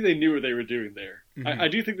I think they knew what they were doing there. Mm-hmm. I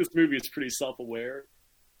do think this movie is pretty self-aware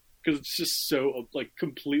because it's just so like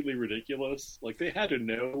completely ridiculous. Like they had to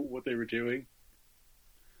know what they were doing.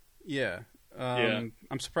 Yeah. Yeah.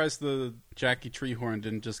 I'm surprised the Jackie Treehorn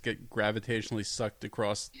didn't just get gravitationally sucked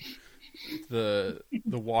across the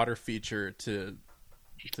water feature to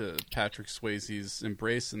Patrick Swayze's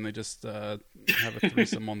Embrace, and they just have a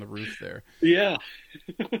threesome on the roof there. Yeah.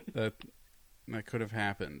 That could have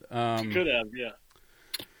happened. Could have, yeah.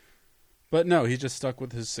 But no, he just stuck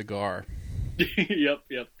with his cigar. Yep.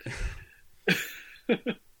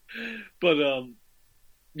 But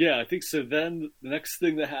yeah, I think so. Then the next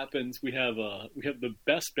thing that happens, we have the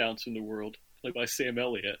best bouncer in the world, played by Sam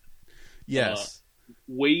Elliott. Yes,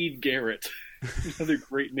 Wade Garrett, another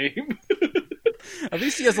great name. At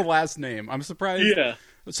least he has a last name. I'm surprised. Yeah.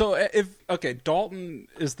 So Dalton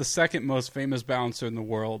is the second most famous bouncer in the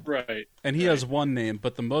world, Right? And he has one name,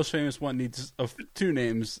 but the most famous one needs two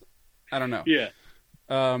names. I don't know. Yeah.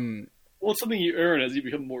 Well, it's something you earn as you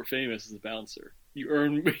become more famous as a bouncer. You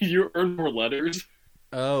earn more letters.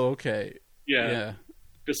 Oh, okay. Yeah.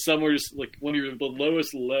 Because some are just like when you're the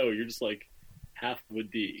lowest low, you're just like half of a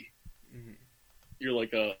D. Mm-hmm. You're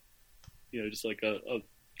like just like a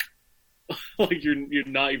like you're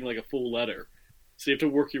not even like a full letter, so you have to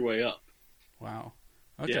work your way up. Wow.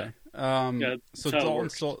 Okay. Yeah. So Dalton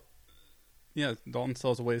still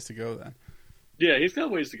has a ways to go then. Yeah, he's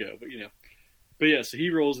got ways to go, but yeah. So he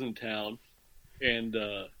rolls into town, and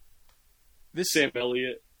Sam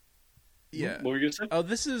Elliott. Yeah. What were you gonna say? Oh,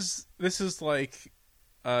 this is like,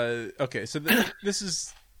 okay. So this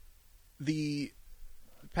is the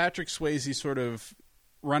Patrick Swayze sort of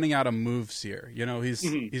running out of moves here.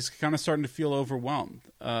 He's kind of starting to feel overwhelmed.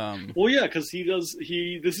 Well, yeah, because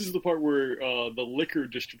this is the part where the liquor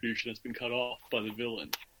distribution has been cut off by the villain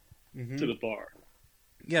to the bar.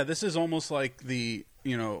 Yeah, this is almost like the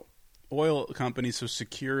oil companies have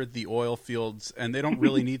secured the oil fields, and they don't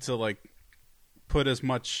really need to like put as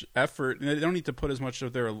much effort. They don't need to put as much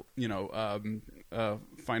of their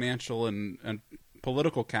financial and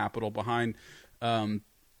political capital behind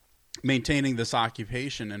maintaining this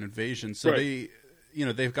occupation and invasion. So right.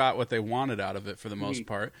 They've got what they wanted out of it for the most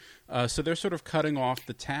part. So they're sort of cutting off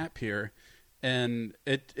the tap here, and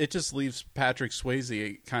it just leaves Patrick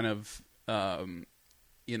Swayze kind of out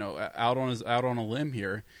on a limb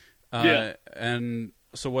here. And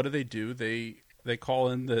so what do? They call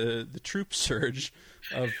in the troop surge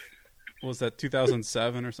of, what was that,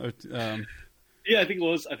 2007 or so? Yeah, I think it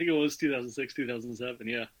was 2006, 2007.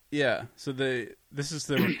 Yeah. Yeah. So this is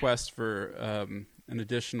the request for an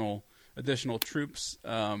additional troops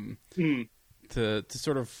to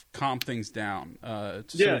sort of calm things down.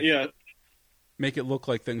 Make it look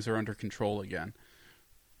like things are under control again.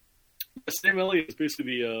 Sam Elliott is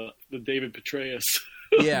basically the David Petraeus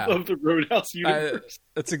of the Roadhouse universe.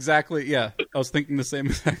 That's exactly, yeah. I was thinking the same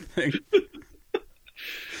exact thing.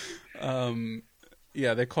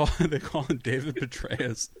 They call him David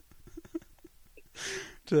Petraeus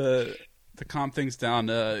to calm things down.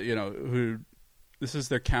 Who this is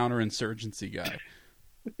their counterinsurgency guy.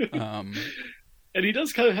 And he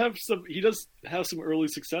does kind of have some. He does have some early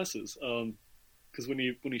successes. Because when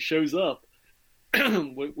he shows up.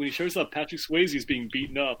 When he shows up, Patrick Swayze is being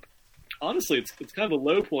beaten up. Honestly, it's kind of a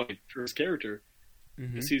low point for his character,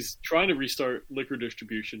 because he's trying to restart liquor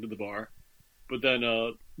distribution to the bar, but then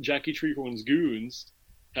Jackie Treehorn's goons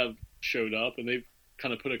have showed up, and they've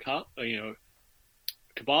kind of put a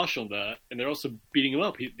kibosh on that, and they're also beating him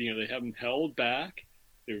up. They have him held back.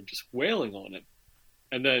 They're just wailing on him,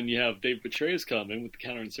 and then you have Dave Petraeus come in with the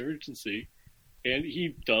counterinsurgency, and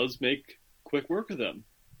he does make quick work of them.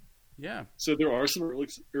 Yeah. So there are some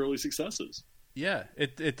early successes. Yeah,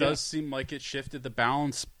 it does seem like it shifted the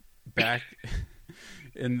balance back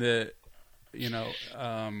in the,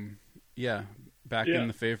 back in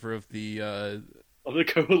the favor of the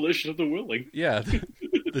coalition of the willing. Yeah,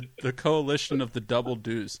 the coalition of the double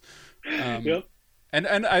deuce. Yep. And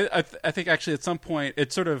I think actually at some point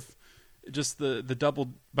it's sort of just the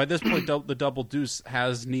double. By this point, the double deuce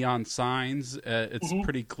has neon signs. It's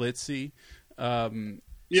pretty glitzy.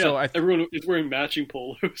 Yeah, so everyone is wearing matching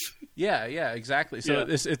polos. Yeah, exactly. So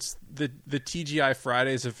it's the TGI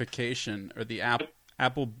Fridays-ification, or the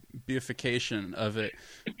Apple beification of it.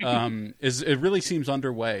 It really seems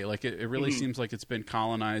underway. Like it really seems like it's been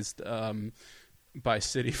colonized by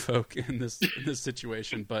city folk in this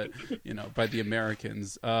situation, but by the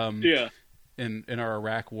Americans. In our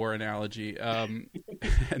Iraq War analogy,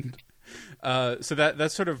 and. So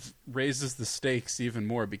that sort of raises the stakes even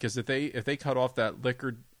more, because if they cut off that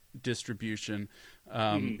liquor distribution,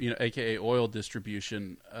 aka oil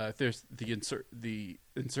distribution, if there's the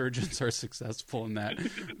insurgents are successful in that,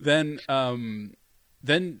 then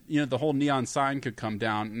the whole neon sign could come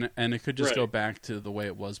down, and it could just go back to the way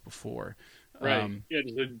it was before. Right. Yeah,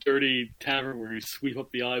 just a dirty tavern where you sweep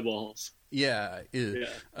up the eyeballs. Yeah. Yeah.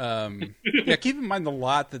 Yeah. Keep in mind the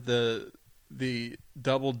lot that the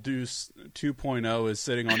Double Deuce 2.0 is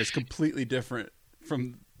sitting on is completely different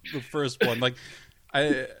from the first one. Like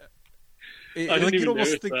you'd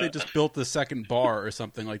almost think they just built the second bar or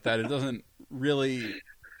something like that. It doesn't really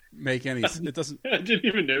make any. It doesn't. I didn't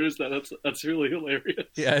even notice that. That's really hilarious.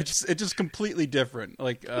 Yeah, it's just completely different.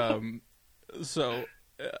 Like so,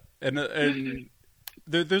 and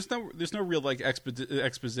there's no real like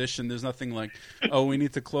exposition. There's nothing like, oh, we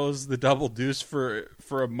need to close the Double Deuce for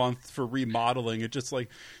a month for remodeling. It just like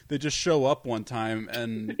they just show up one time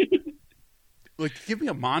and like give me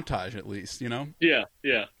a montage at least, you know? Yeah,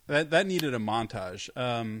 yeah. That needed a montage.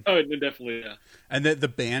 Oh, definitely, yeah. And the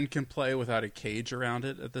band can play without a cage around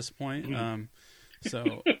it at this point.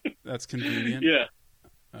 So that's convenient. Yeah.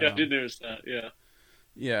 Yeah, I did notice that. Yeah.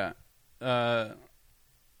 Yeah.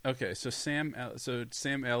 Okay, so Sam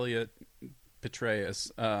Elliott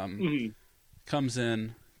Petraeus comes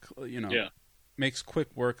in, you know, makes quick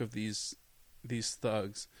work of these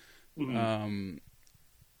thugs.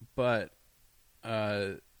 But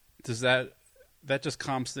does that just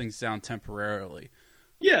calms things down temporarily?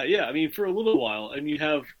 Yeah. I mean, for a little while, and you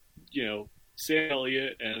have, you know, Sam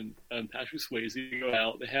Elliott and Patrick Swayze go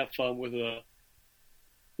out. They have fun with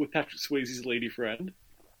Patrick Swayze's lady friend,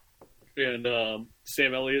 and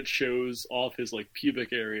Sam Elliott shows off his like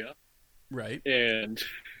pubic area, right? And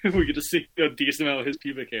we get to see a decent amount of his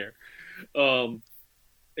pubic hair,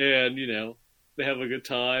 and you know, they have a good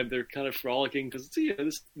time. They're kind of frolicking because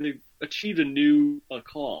they've achieved a new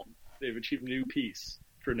calm. They've achieved a new peace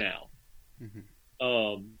for now.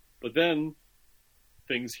 But then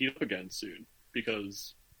things heat up again soon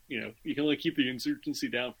because, you know, you can only keep the insurgency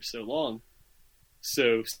down for so long.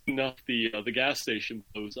 So soon enough, the gas station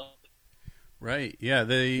blows up. Right. Yeah.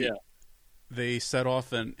 They set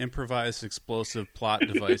off an improvised explosive plot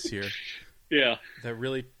device here. Yeah. That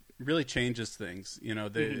really changes things. You know,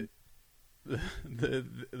 the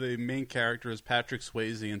main characters, Patrick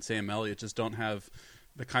Swayze and Sam Elliott, just don't have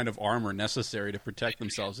the kind of armor necessary to protect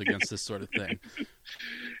themselves against this sort of thing.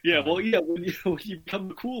 Yeah, well, yeah, when you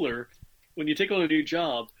become cooler, when you take on a new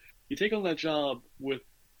job, you take on that job with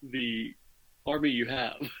the army you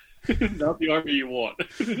have, not the army you want.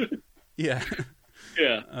 Yeah.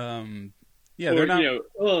 Yeah. Yeah, or, they're not. You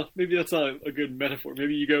know, maybe that's not a good metaphor.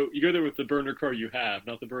 Maybe you go there with the burner car you have,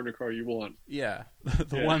 not the burner car you want. Yeah,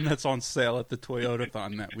 the one that's on sale at the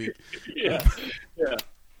Toyotathon that week. Yeah, yeah.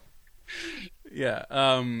 Yeah,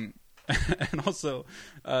 and also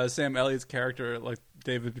Sam Elliott's character, like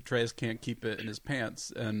David Petraeus, can't keep it in his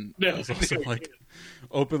pants, and is also like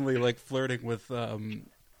openly like flirting with Patrick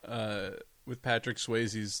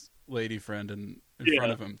Swayze's lady friend in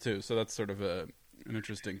front of him too. So that's sort of an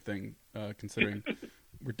interesting thing, considering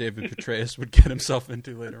where David Petraeus would get himself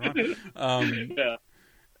into later on.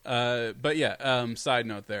 But yeah, side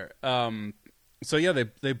note there. So yeah,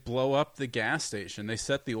 they blow up the gas station. They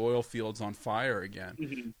set the oil fields on fire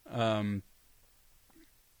again,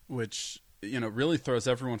 which, you know, really throws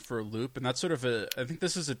everyone for a loop. And that's sort of I think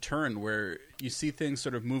this is a turn where you see things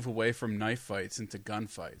sort of move away from knife fights into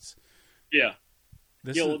gunfights. Yeah.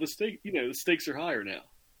 Well, the stakes are higher now.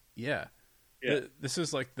 Yeah. Yeah. This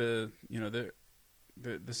is like this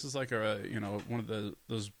is like one of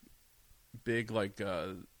those big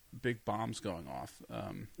big bombs going off.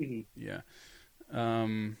 Yeah.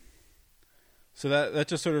 So that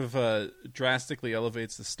just sort of drastically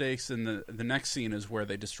elevates the stakes, and the next scene is where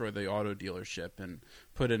they destroy the auto dealership and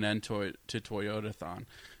put an end to Toyotathon.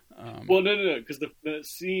 Well, no, because the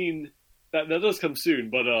scene that does come soon,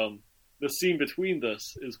 but the scene between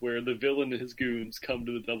this is where the villain and his goons come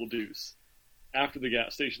to the Double Deuce after the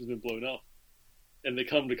gas station's been blown up, and they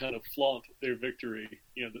come to kind of flaunt their victory.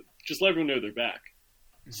 You know, just let everyone know they're back.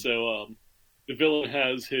 So the villain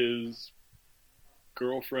has his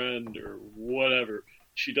girlfriend or whatever.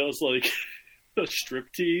 She does like a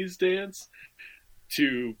striptease dance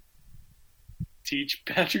to teach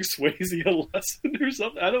Patrick Swayze a lesson or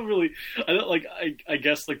something. I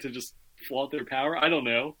guess like to just flaunt their power. I don't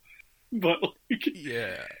know, but like,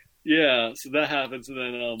 yeah. So that happens, and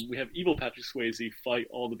then we have evil Patrick Swayze fight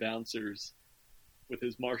all the bouncers with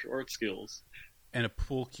his martial arts skills and a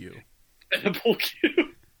pool cue.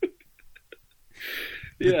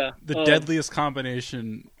 The deadliest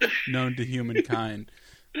combination known to humankind.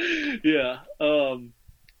 Yeah. And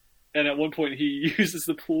at one point he uses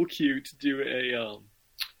the pool cue to do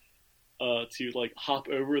to like hop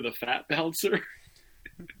over the fat bouncer.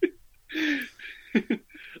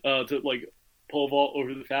 To like pole vault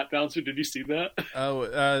over the fat bouncer. Did you see that?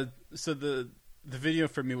 So the video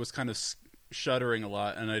for me was kind of shuddering a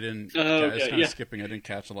lot, and I didn't. Oh, I was okay, kind yeah. of skipping. I didn't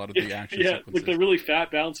catch a lot of the action Yeah, sequences. like the really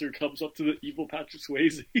fat bouncer comes up to the evil Patrick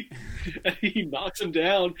Swayze, and he knocks him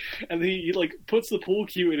down, and he like puts the pool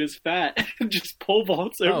cue in his fat and just pole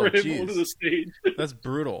vaults over him jeez. onto the stage. That's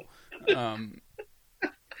brutal.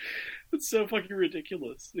 It's so fucking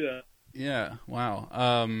ridiculous. Yeah. Yeah. Wow.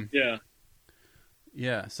 Yeah.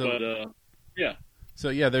 Yeah. So. But yeah. So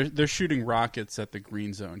yeah, they're shooting rockets at the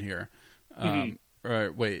green zone here. Right.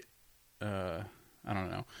 Wait. I don't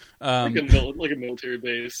know. Like a military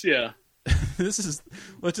base. Yeah. This is.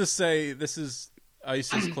 Let's just say this is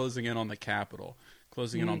ISIS closing in on the capital,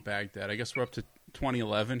 closing in on Baghdad. I guess we're up to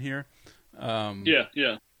 2011 here. Yeah.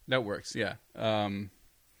 Yeah. That works. Yeah.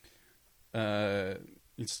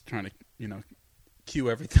 It's trying to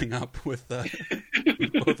cue everything up with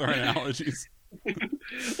both our analogies.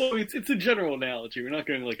 Well, it's a general analogy. We're not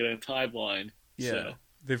going like in a timeline. Yeah, so.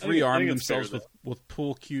 they've I think rearmed it's fair, themselves with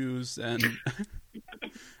pool cues and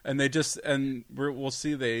and we'll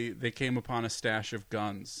see they came upon a stash of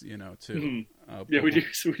guns, too. Yeah, we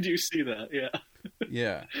do see that. Yeah.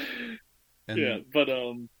 Yeah. And, yeah, but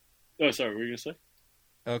oh, sorry, what were you gonna say?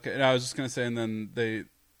 Okay, no, I was just gonna say, and then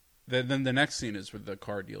then the next scene is with the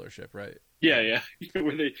car dealership, right? Yeah.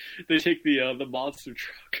 Where they take the monster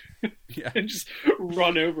truck Yeah. and just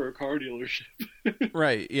run over a car dealership.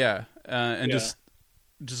 Right. Yeah. And Yeah.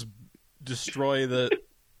 just destroy the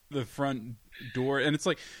front door, and it's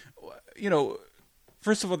like,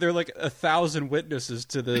 first of all, there are like 1,000 witnesses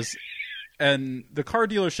to this, and the car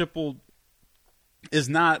dealership is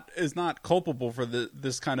not culpable for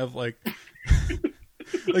this kind of like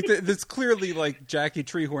like it's clearly like Jackie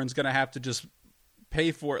Treehorn's going to have to just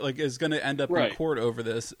pay for it, like is going to end up in court over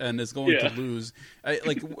this and is going to lose. I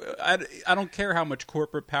don't care how much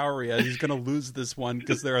corporate power he has, he's going to lose this one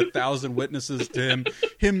because there are 1,000 witnesses to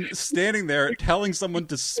him standing there telling someone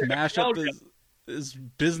to smash up his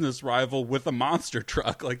business rival with a monster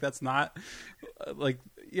truck. Like that's not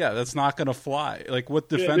that's not going to fly. Like what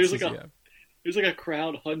defense does he have? There's like a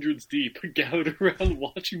crowd hundreds deep gathered around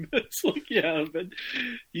watching this. Like, yeah, but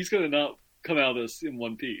he's going to not come out of this in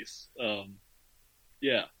one piece.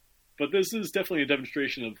 Yeah, but this is definitely a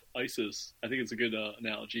demonstration of ISIS. I think it's a good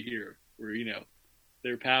analogy here, where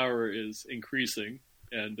their power is increasing,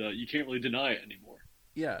 and you can't really deny it anymore.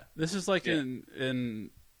 Yeah, this is like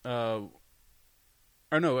in or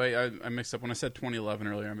no, I mixed up when I said 2011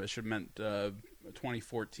 earlier. I should have meant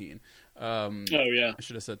 2014. I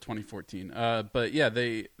should have said 2014. But yeah,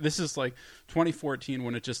 this is like 2014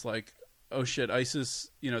 when it just like, oh shit,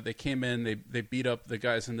 ISIS, they came in, they beat up the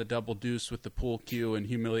guys in the double deuce with the pool cue and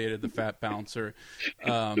humiliated the fat bouncer.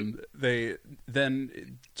 They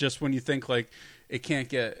then, just when you think like it can't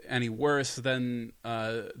get any worse, then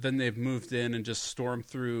they've moved in and just stormed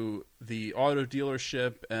through the auto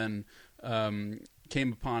dealership and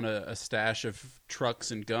came upon a stash of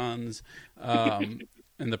trucks and guns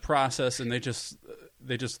in the process, and they just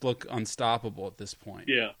look unstoppable at this point.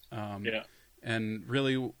 Yeah. And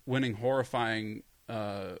really winning horrifying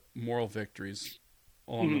moral victories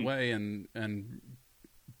along the way, and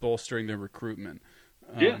bolstering their recruitment.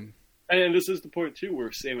 And this is the point too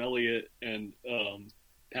where Sam Elliott and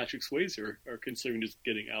Patrick Swayze are considering just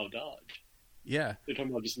getting out of Dodge. Yeah, they're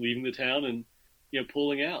talking about just leaving the town and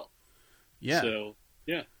pulling out. Yeah. So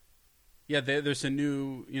there's a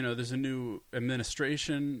new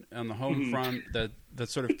administration on the home front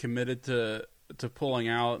that's sort of committed to pulling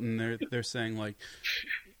out, and they're saying like,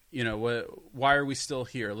 why are we still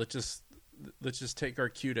here? Let's just take our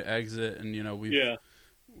cue to exit, and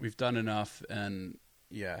we've done enough, and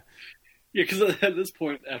because at this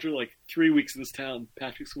point, after like 3 weeks in this town,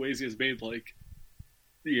 Patrick Swayze has made like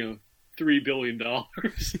 $3 billion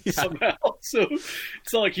somehow. So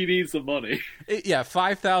it's not like he needs the money.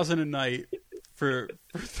 $5,000 a night for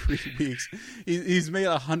 3 weeks. He's made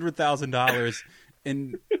 $100,000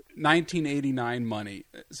 in 1989 money.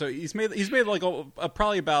 So he's made like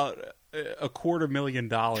probably about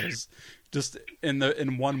 $250,000 just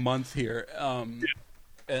in 1 month here.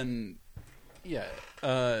 And he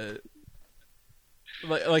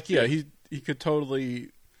could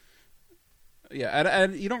totally. Yeah,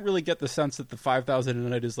 and you don't really get the sense that the $5,000 a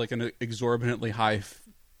night is like an exorbitantly high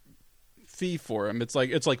fee for him. It's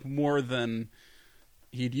like more than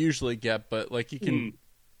he'd usually get, but like he can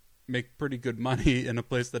make pretty good money in a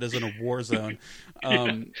place that isn't a war zone,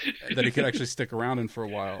 that he could actually stick around in for a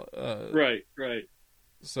while. Right.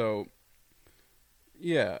 So,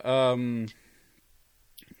 yeah. But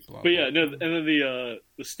yeah, no, and then the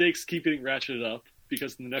stakes keep getting ratcheted up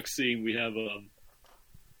because in the next scene we have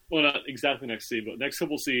well, not exactly next scene, but next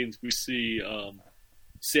couple scenes we see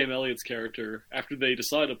Sam Elliott's character, after they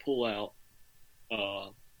decide to pull out,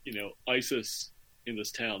 ISIS in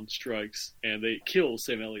this town strikes and they kill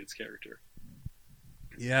Sam Elliott's character.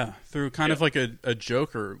 Yeah, through kind of like a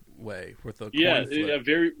Joker way with a Yeah, coin flip. a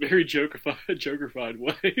very very Joker-fied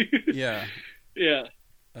way. Yeah. Yeah.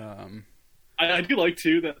 Um, I do like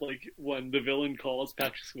too that like when the villain calls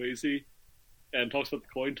Patrick Swayze and talks about the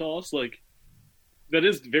coin toss, like that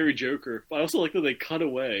is very Joker. But I also like that they cut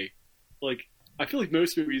away. Like I feel like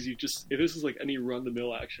most movies, if this is like any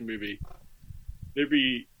run-the-mill action movie, there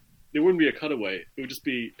wouldn't be a cutaway. It would just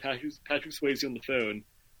be Patrick Swayze on the phone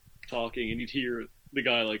talking, and you'd hear the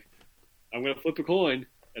guy like, "I'm going to flip a coin,"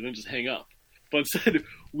 and then just hang up. But instead,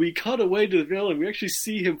 we cut away to the villain. We actually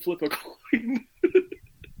see him flip a coin.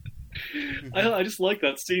 I just like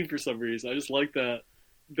that scene for some reason. I just like that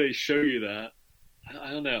they show you that.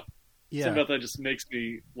 I don't know. yeah. Something about that just makes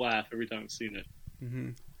me laugh every time I've seen it. Mm-hmm.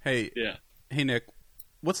 Hey, Yeah. hey, Nick,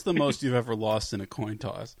 what's the most you've ever lost in a coin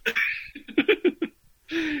toss?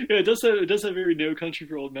 Yeah, it does have very No Country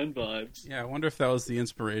for Old Men vibes. Yeah, I wonder if that was the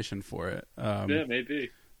inspiration for it. Yeah, maybe.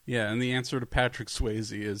 Yeah, and the answer to Patrick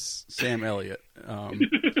Swayze is Sam Elliott.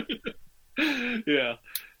 Yeah,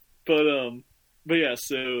 but yeah.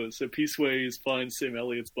 So P. Swayze finds Sam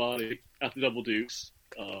Elliott's body at the Double Deuce,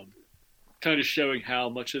 kind of showing how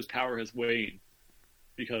much his power has waned.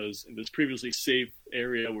 Because in this previously safe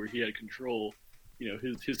area where he had control,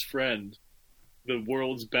 his friend, the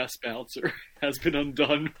world's best bouncer, has been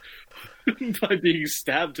undone by being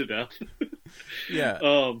stabbed to death.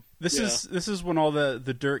 Yeah. This is when all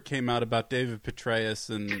the dirt came out about David Petraeus,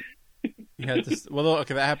 and he had this. Well,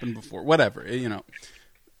 okay, that happened before. Whatever,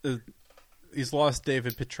 he's lost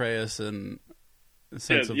David Petraeus and a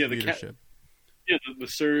sense of leadership. The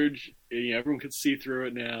surge. Everyone could see through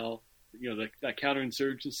it now. That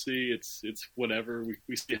counterinsurgency. It's whatever.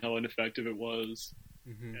 We see how ineffective it was,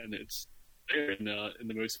 and it's there in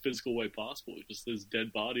the most physical way possible. Just this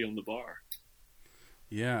dead body on the bar.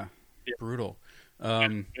 Yeah. Brutal.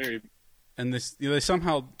 Very. And this, they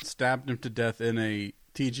somehow stabbed him to death in a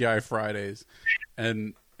TGI Fridays,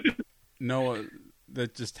 and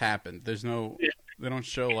that just happened. There's no, they don't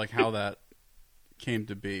show like how that came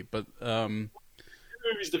to be, but the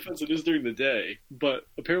movie's defense, it is during the day, but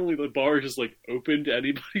apparently the bar is just like open to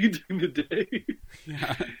anybody during the day.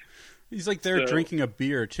 Yeah, he's like there drinking a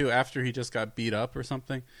beer too after he just got beat up or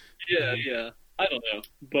something. Yeah. I don't know,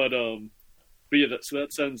 but yeah, so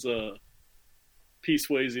that sends P.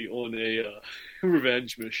 Swayze on a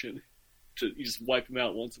revenge mission to just wipe him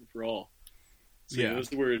out once and for all. So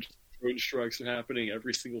that's where drone strikes are happening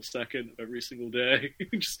every single second of every single day.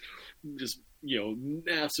 just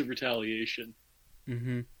massive retaliation.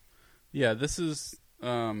 Mm-hmm. Yeah, this is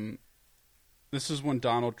when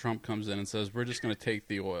Donald Trump comes in and says, "We're just going to take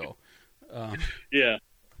the oil." Yeah.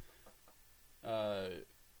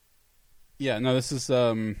 Yeah. No, this is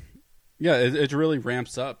it really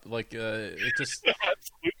ramps up. Like it just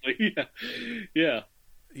absolutely. Yeah.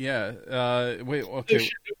 Wait. Okay.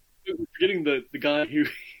 We're forgetting the guy who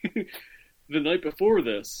the night before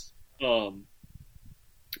this,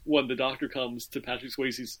 when the doctor comes to Patrick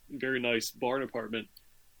Swayze's very nice barn apartment,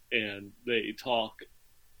 and they talk,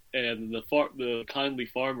 and the kindly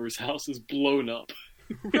farmer's house is blown up.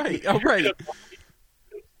 Right. Oh, right.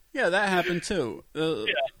 Yeah, that happened too.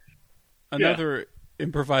 Another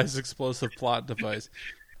improvised explosive plot device.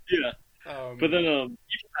 Yeah. But then Patrick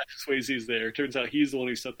Swayze's there. It turns out he's the one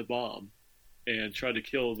who set the bomb and tried to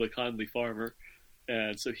kill the kindly farmer.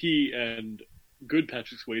 And so he and good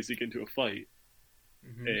Patrick Swayze get into a fight.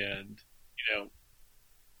 Mm-hmm. And,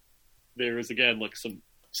 there is, again, like some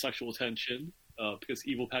sexual tension because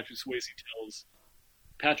evil Patrick Swayze tells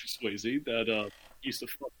Patrick Swayze that he used to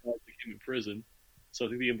fuck guys that came in prison. So I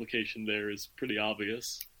think the implication there is pretty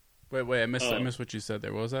obvious. Wait, I missed what you said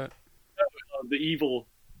there. What was that? The evil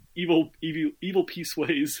P.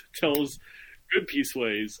 Swayze tells good P.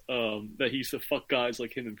 Swayze that he used to fuck guys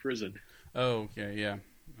like him in prison. Oh, okay, yeah.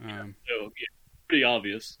 Pretty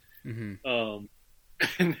obvious. Mm-hmm.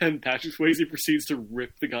 And then Patrick Swayze proceeds to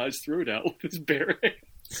rip the guy's throat out with his bare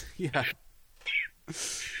hands. Yeah.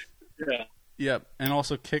 Yeah. Yep, and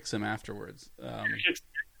also kicks him afterwards,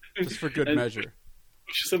 just for good measure.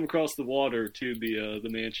 Pushes him across the water to the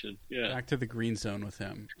mansion. Yeah. Back to the green zone with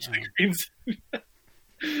him.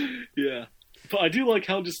 Yeah. But I do like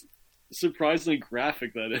how just surprisingly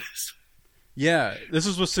graphic that is. Yeah, this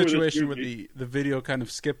was a situation where the video kind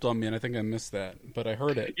of skipped on me, and I think I missed that, but I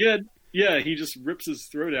heard it. Yeah, he just rips his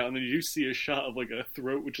throat out, and then you see a shot of like a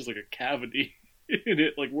throat, which is like a cavity in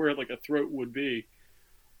it, like where like a throat would be.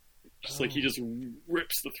 Just like he just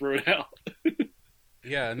rips the throat out.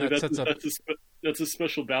 Yeah, and that's a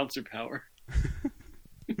special bouncer power.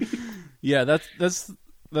 Yeah, that's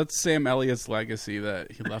Sam Elliott's legacy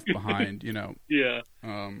that he left behind. Yeah.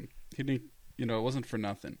 He didn't. It wasn't for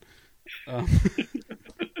nothing.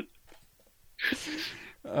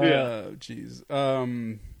 Jeez.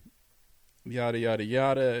 Yada yada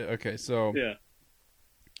yada. Okay, so yeah.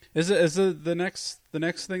 Is it the next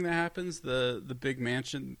thing that happens, the big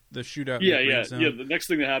mansion, the shootout? Yeah. The next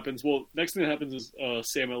thing that happens is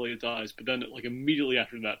Sam Elliott dies, but then like immediately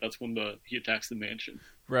after that, that's when he attacks the mansion.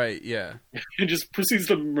 Right. Yeah. And just proceeds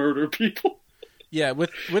to murder people. Yeah,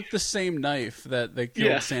 with the same knife that they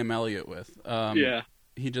killed Sam Elliott with.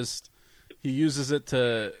 He uses it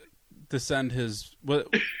to send his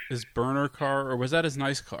burner car, or was that his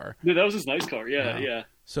nice car? No, that was his nice car. Yeah.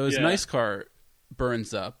 So his nice car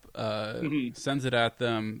burns up, sends it at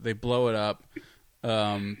them. They blow it up.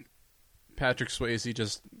 Patrick Swayze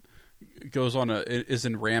just goes is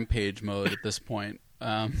in rampage mode at this point.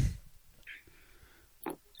 Yeah,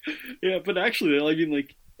 but actually, I mean,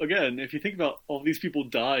 like, again, if you think about all these people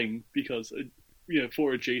dying because,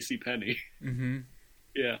 for a J.C. Penney. Mm-hmm.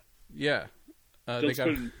 Yeah. Yeah. Let's put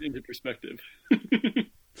it into perspective.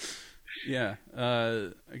 Yeah. I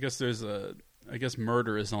guess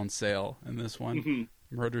murder is on sale in this one. Mm-hmm.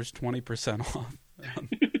 Murder's 20% off.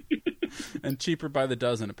 And cheaper by the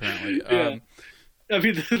dozen, apparently. Yeah. I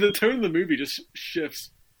mean, the tone of the movie just shifts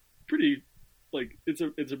pretty, like, it's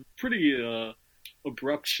a pretty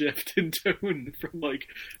abrupt shift in tone from, like,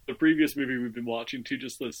 the previous movie we've been watching to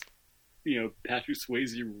just this, Patrick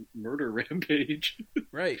Swayze murder rampage.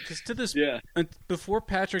 Right, because before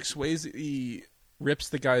Patrick Swayze rips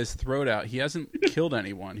the guy's throat out, he hasn't killed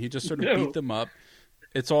anyone. He just sort of beat them up.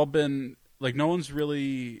 It's all been, like, no one's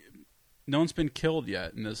been killed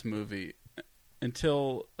yet in this movie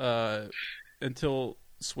until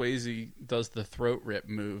Swayze does the throat rip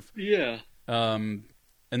move. Yeah. And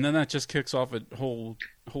then that just kicks off a whole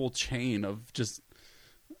chain of death.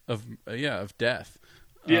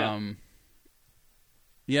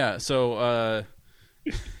 Yeah. So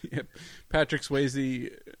Patrick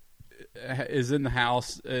Swayze is in the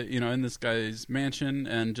house, in this guy's mansion,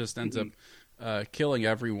 and just ends up killing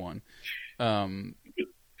everyone. And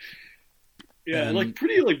like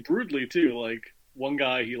pretty like brutally too. Like one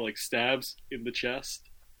guy he like stabs in the chest,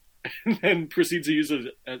 and then proceeds to use him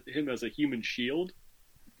as a human shield.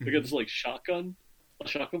 Like it's like a shotgun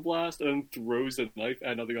blast, and then throws a knife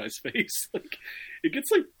at another guy's face. Like it gets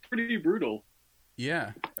like pretty brutal.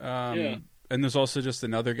 Yeah. And there's also just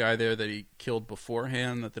another guy there that he killed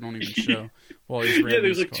beforehand that they don't even show while he's yeah,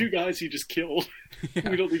 there's like two guys he just killed. Yeah.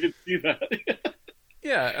 We don't even see that.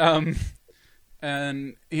 Yeah.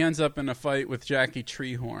 And he ends up in a fight with Jackie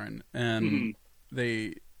Treehorn, and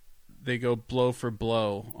they go blow for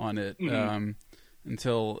blow on it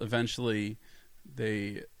until eventually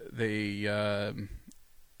Patrick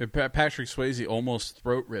Swayze almost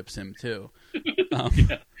throat rips him too.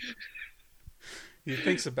 Yeah. He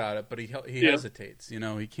thinks about it, but he hesitates. He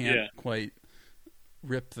can't quite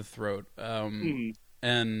rip the throat. And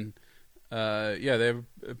they have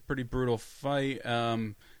a pretty brutal fight.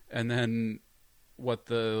 And then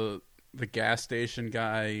the gas station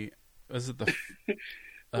guy, was it the?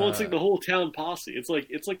 Well, it's like the whole town posse. It's like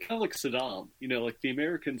kind of like Saddam. Like the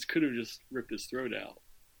Americans could have just ripped his throat out,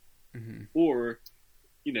 or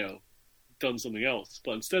done something else.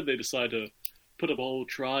 But instead, they decide to put up a whole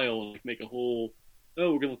trial and make a whole.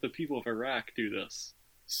 Oh, we're going to let the people of Iraq do this.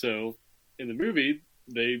 So, in the movie,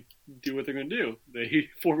 they do what they're going to do. They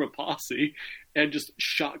form a posse and just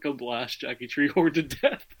shotgun blast Jackie Treehorn to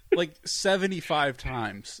death. Like 75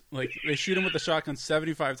 times. Like, they shoot him with the shotgun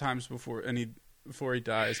 75 times before he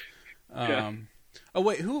dies. Oh,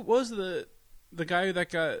 wait, who was the guy that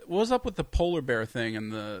got... What was up with the polar bear thing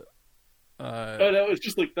and the... that was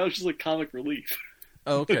just like comic relief.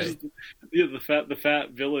 Oh, okay. The fat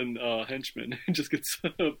villain henchman just gets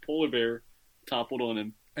a polar bear toppled on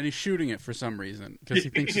him, and he's shooting it for some reason because he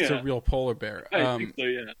thinks it's a real polar bear. I think so.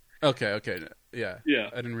 Yeah. Okay. Yeah.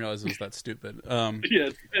 I didn't realize it was that stupid. Yeah,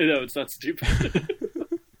 no, it's not stupid.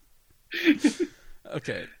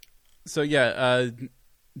 Okay, so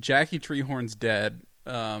Jackie Treehorn's dead.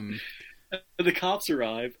 The cops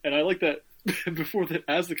arrive, and I like that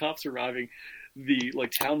as the cops are arriving. The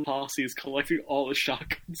town posse is collecting all the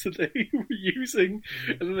shotguns that they were using,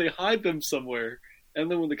 and then they hide them somewhere. And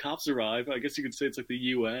then when the cops arrive, I guess you could say it's like the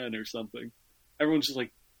UN or something. Everyone's just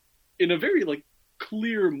like in a very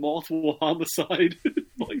clear multiple homicide,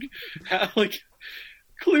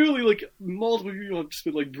 clearly multiple people have just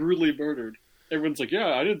been brutally murdered. Everyone's like,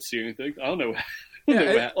 yeah, I didn't see anything. I don't know.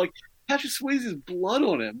 Patrick Swayze's blood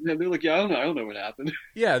on him, and they're like, yeah, I don't know what happened.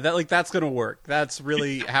 Yeah, that's gonna work. That's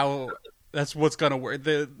really how that's what's gonna work.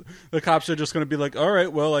 The cops are just gonna be like, all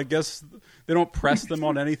right, well, I guess they don't press them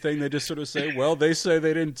on anything. They just sort of say, well, they say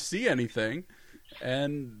they didn't see anything,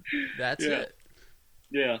 and that's it.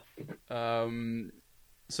 Yeah.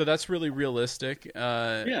 So that's really realistic.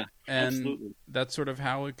 Yeah, and absolutely. that's sort of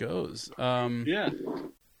how it goes. Yeah.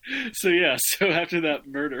 So after that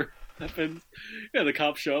murder happens, the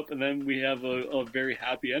cops show up, and then we have a very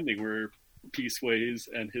happy ending where Peaceways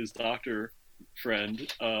and his doctor friend,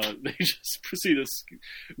 they just proceed to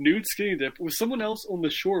nude skinny dip with someone else on the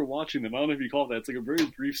shore watching them. I don't know if you call that. It's like a very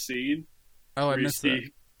brief scene. Oh, I missed that.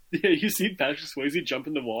 Yeah, you see Patrick Swayze jump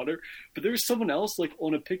in the water, but there's someone else like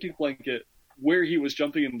on a picnic blanket where he was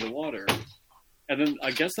jumping in the water, and then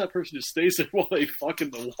I guess that person just stays there while they fuck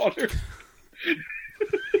in the water.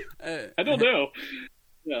 I don't know.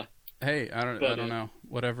 Yeah. Hey, I don't know.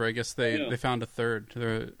 Whatever. I guess they found a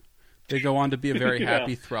third. They go on to be a very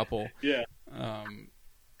happy throuple. Yeah.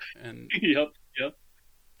 And Yep.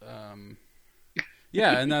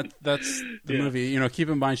 Yeah, and that's the movie. You know, keep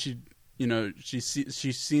in mind she's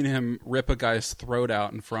seen him rip a guy's throat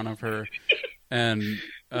out in front of her, and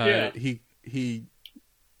he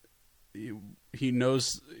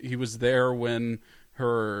knows he was there when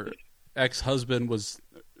her ex-husband was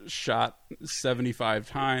shot 75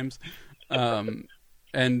 times.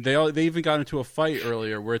 And they even got into a fight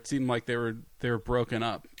earlier where it seemed like they were broken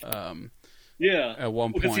up. At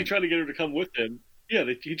one point, because he tried to get her to come with him. Yeah,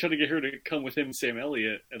 he tried to get her to come with him, and Sam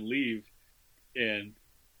Elliott, and leave. And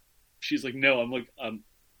she's like, "No, I'm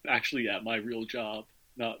actually at my real job,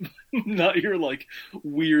 not your like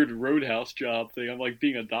weird roadhouse job thing. I'm like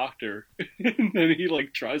being a doctor." And then he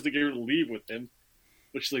like tries to get her to leave with him,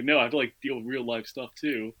 but she's like, "No, I have to like deal with real life stuff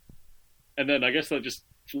too." And then I guess that just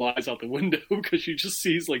flies out the window because she just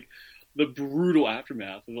sees like the brutal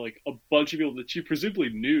aftermath of like a bunch of people that she presumably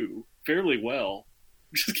knew fairly well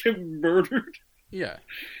just get murdered. Yeah.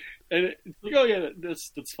 And it's like, oh yeah,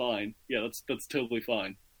 that's fine. Yeah, that's totally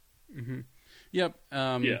fine. Mm-hmm. Yep.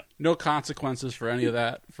 No consequences for any of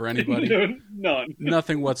that for anybody. No, none.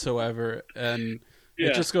 Nothing whatsoever. And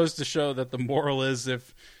it just goes to show that the moral is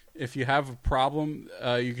if you have a problem,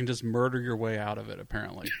 you can just murder your way out of it.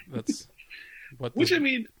 Apparently, that's which I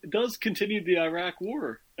mean does continue the Iraq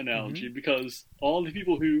War analogy, because all the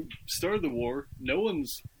people who started the war,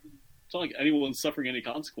 it's not like anyone's suffering any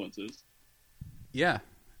consequences. Yeah.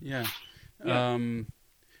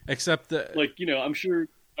 Except that, like, I'm sure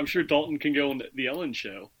Dalton can go on the Ellen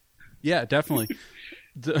Show. Yeah, definitely.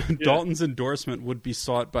 Dalton's endorsement would be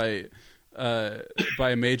sought by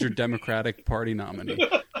a major Democratic Party nominee.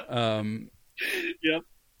 Yep.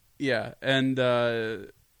 Yeah, and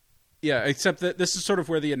except that this is sort of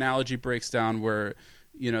where the analogy breaks down, where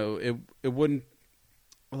it wouldn't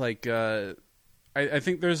like. I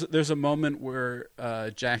think there's a moment where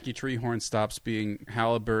Jackie Treehorn stops being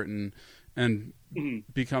Halliburton and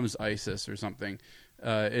becomes ISIS or something,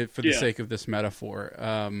 for the sake of this metaphor.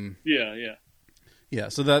 Yeah.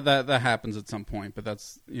 So that happens at some point, but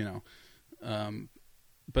that's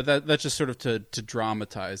but that's just sort of to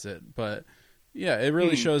dramatize it. But yeah, it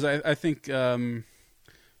really shows. I think so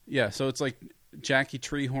it's like Jackie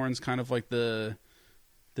Treehorn's kind of like the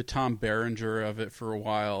Tom Berenger of it for a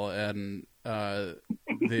while, and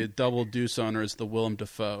the Double Deuce owner is the Willem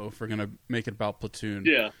Dafoe, if we're going to make it about Platoon.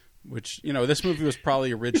 Yeah. Which, this movie was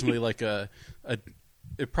probably originally like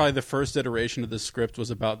probably the first iteration of the script was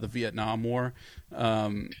about the Vietnam War.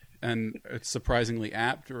 And it's surprisingly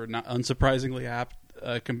apt, or not unsurprisingly apt,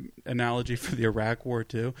 analogy for the Iraq War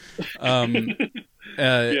too. And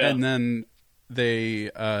then they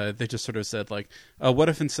just sort of said like, what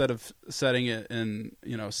if instead of setting it in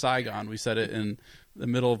Saigon, we set it in the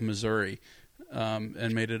middle of Missouri,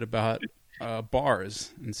 and made it about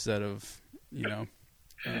bars instead of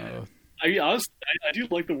I do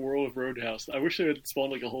like the world of Roadhouse. I wish they had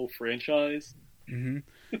spawned like a whole franchise,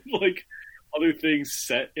 like other things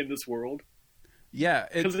set in this world. Yeah,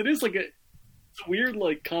 because it is like it's a weird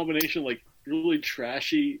like combination, like really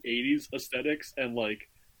trashy '80s aesthetics and like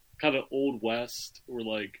kind of Old West or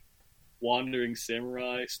like wandering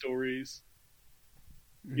samurai stories.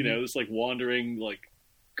 This like wandering like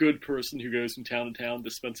good person who goes from town to town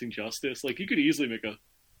dispensing justice. Like you could easily make a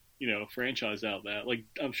franchise out of that. Like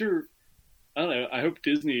I'm sure, I don't know, I hope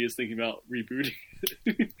Disney is thinking about rebooting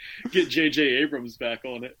it. Get J.J. Abrams back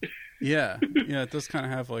on it. Yeah, it does kind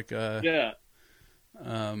of have like a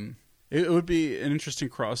it would be an interesting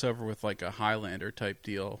crossover with like a Highlander type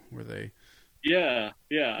deal where they I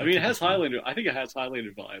mean it has Highlander. I think it has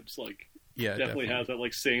Highlander vibes. Like definitely has that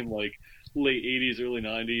like same like late '80s early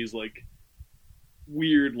 '90s like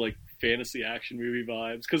weird like fantasy action movie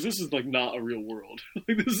vibes, because this is like not a real world.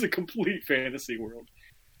 Like this is a complete fantasy world.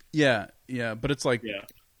 Yeah, but it's like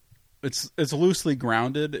it's loosely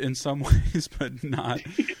grounded in some ways, but not.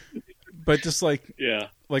 But just like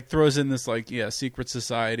throws in this like secret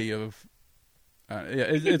society of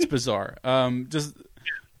it's bizarre.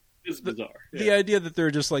 It's bizarre. The idea that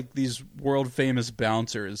they're just like these world famous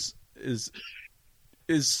bouncers is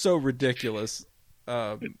so ridiculous.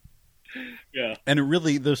 And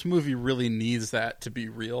this movie really needs that to be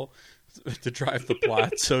real, to drive the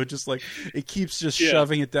plot. So just like it keeps just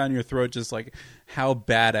shoving it down your throat, just like how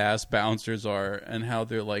badass bouncers are and how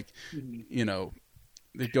they're like, you know,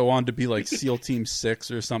 they go on to be like SEAL Team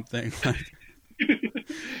 6 or something.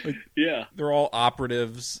 Like, they're all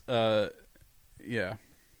operatives. So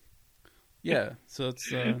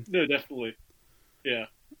it's no, definitely, yeah.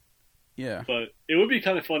 But it would be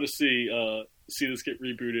kind of fun to see this get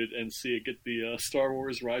rebooted and see it get the Star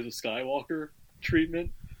Wars: Rise of Skywalker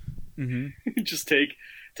treatment. Mm-hmm. Just take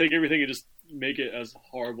everything and just make it as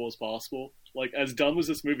horrible as possible. Like as dumb as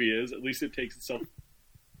this movie is, at least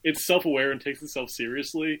it's self-aware and takes itself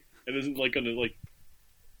seriously and isn't like gonna like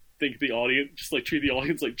think the audience, just like treat the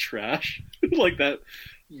audience like trash like that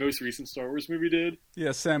most recent Star Wars movie did.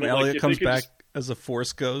 Yeah, Sam Elliott comes back as a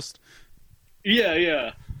Force ghost.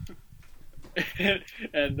 Yeah. and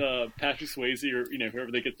Patrick Swayze, or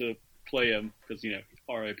whoever they get to play him, because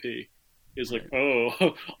R.I.P. is like,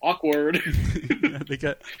 oh, awkward. They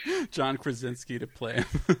got John Krasinski to play him.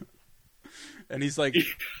 And he's like,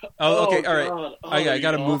 oh, okay, all right. I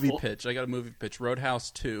got a movie pitch.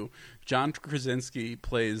 Roadhouse 2. John Krasinski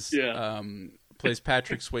plays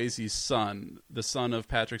Patrick Swayze's son, the son of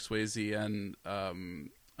Patrick Swayze and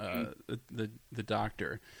the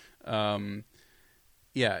doctor.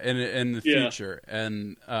 In the future,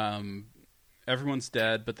 and everyone's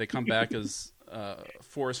dead, but they come back as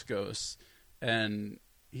Force ghosts, and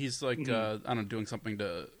he's like, I don't know, doing something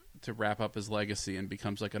to wrap up his legacy, and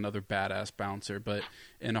becomes like another badass bouncer, but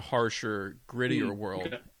in a harsher, grittier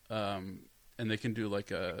world. And they can do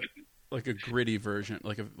like a gritty version,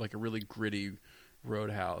 like a really gritty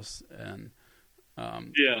Roadhouse, and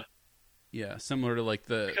similar to like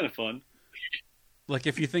the kind of fun. Like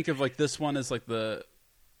if you think of like this one as like the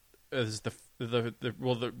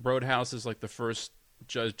Roadhouse is like the first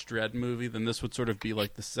Judge Dredd movie, then this would sort of be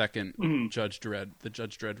like the second Judge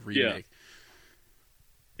Dredd remake.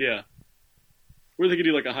 Yeah. Or they could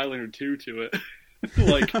do like a Highlander 2 to it.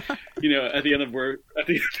 Like, at the end of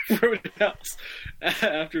Roadhouse,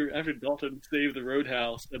 after Dalton saved the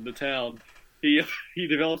Roadhouse and the town, he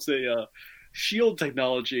develops a shield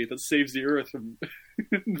technology that saves the Earth from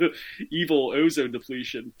the evil ozone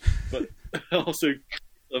depletion, but also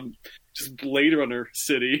just Blade Runner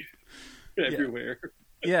City everywhere.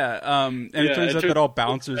 And it turns out that all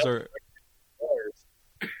bouncers are.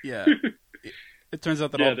 Yeah. It turns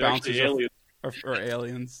out that all bouncers are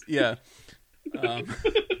aliens. Yeah.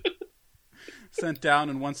 Sent down,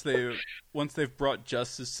 and once they've brought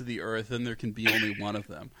justice to the Earth, then there can be only one of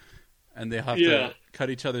them, and they have to cut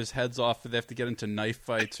each other's heads off. They have to get into knife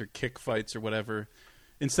fights or kick fights or whatever.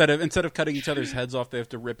 Instead of cutting each other's heads off, they have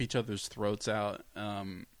to rip each other's throats out.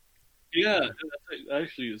 That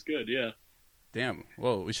actually is good. Yeah. Damn.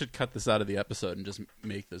 Whoa. We should cut this out of the episode and just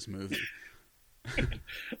make this movie.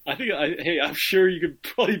 I'm sure you could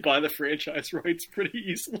probably buy the franchise rights pretty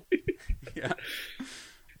easily. Yeah.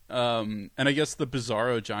 And I guess the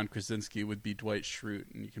Bizarro John Krasinski would be Dwight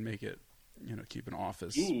Schrute, and you can make it, keep an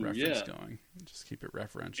Office reference going. Just keep it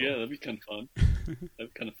referential. Yeah, that'd be kind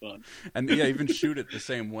of fun. And even shoot it the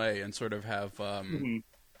same way and sort of have,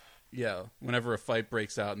 whenever a fight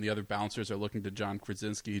breaks out and the other bouncers are looking to John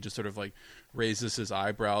Krasinski, he just sort of like raises his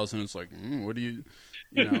eyebrows and it's like, what do you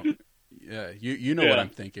Yeah, you know what I'm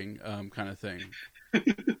thinking, kind of thing.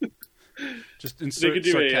 Just insert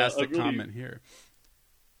sarcastic comment here.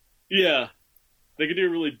 Yeah, they could do a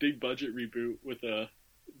really big budget reboot with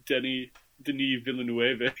Denis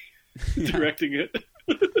Villeneuve directing it.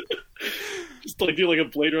 Just like do like a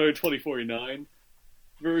Blade Runner 2049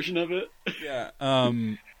 version of it. Yeah.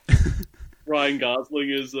 Ryan Gosling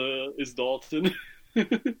is Dalton.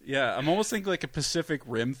 Yeah, I'm almost thinking like a Pacific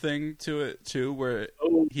Rim thing to it too, where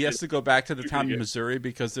he has to go back to the town of Missouri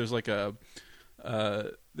because there's like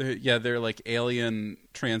they're like alien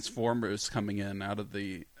transformers coming in out of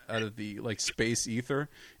the like space ether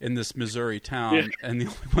in this Missouri town, and the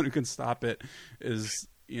only one who can stop it is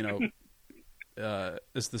is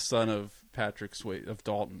the son of Patrick Swayze of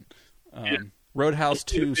Dalton. Roadhouse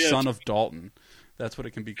 2, Son of Dalton. That's what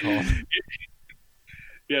it can be called.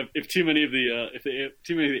 Yeah, if too many of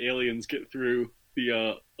the aliens get through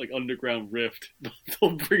the like underground rift,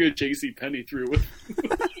 they'll bring a JC Penney through with.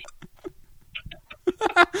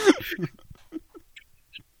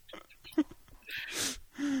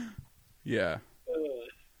 Yeah.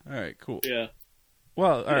 All right. Cool. Yeah.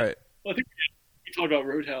 Well. All right. Well, I think we talked about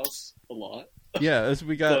Roadhouse a lot. Yeah. As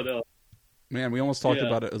we got. But, man, we almost talked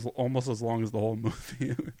about it almost as long as the whole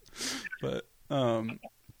movie. But impressive.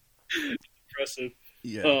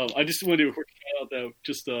 Yeah. I just want to do a quick shout out though,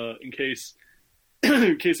 just in case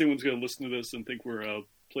anyone's going to listen to this and think we're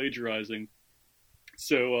plagiarizing.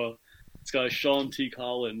 So this guy Sean T.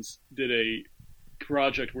 Collins did a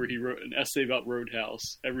project where he wrote an essay about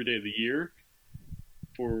Roadhouse every day of the year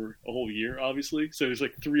for a whole year, obviously. So there's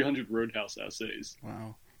like 300 Roadhouse essays.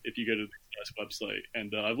 Wow. If you go to the guy's website,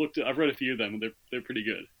 and I've read a few of them, and they're pretty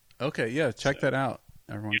good. Okay, yeah, check that out.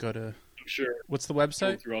 Everyone, go to. I'm sure. What's the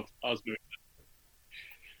website? Through Osmo.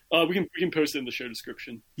 We can post it in the show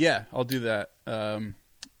description. Yeah, I'll do that.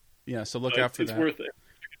 Yeah, so look out for that. It's worth it.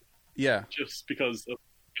 Yeah, just because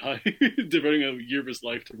of devoting a year of his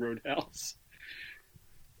life to Roadhouse.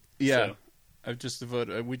 Yeah, so.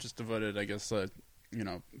 We just devoted, I guess,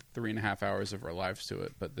 3.5 hours of our lives to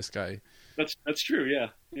it. But this guy. That's true. Yeah.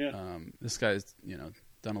 This guy's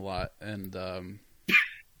done a lot and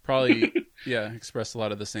probably expressed a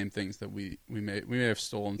lot of the same things that we may have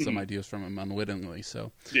stolen some ideas from him unwittingly.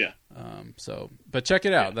 So yeah. But check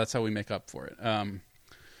it out. That's how we make up for it.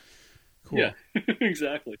 Cool. Yeah.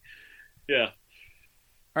 Exactly. Yeah.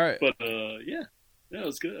 All right. But it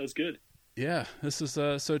was good. That was good. Yeah. This is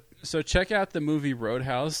so check out the movie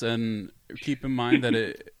Roadhouse and keep in mind that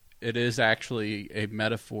it is actually a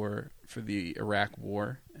metaphor for the Iraq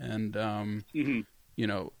War, and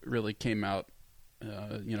really came out,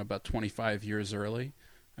 about 25 years early,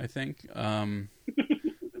 I think.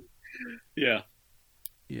 Yeah.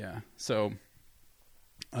 So,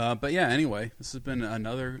 but yeah. Anyway, this has been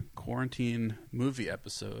another quarantine movie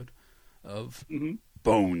episode of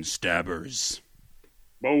Bone Stabbers.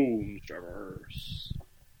 Bone Stabbers.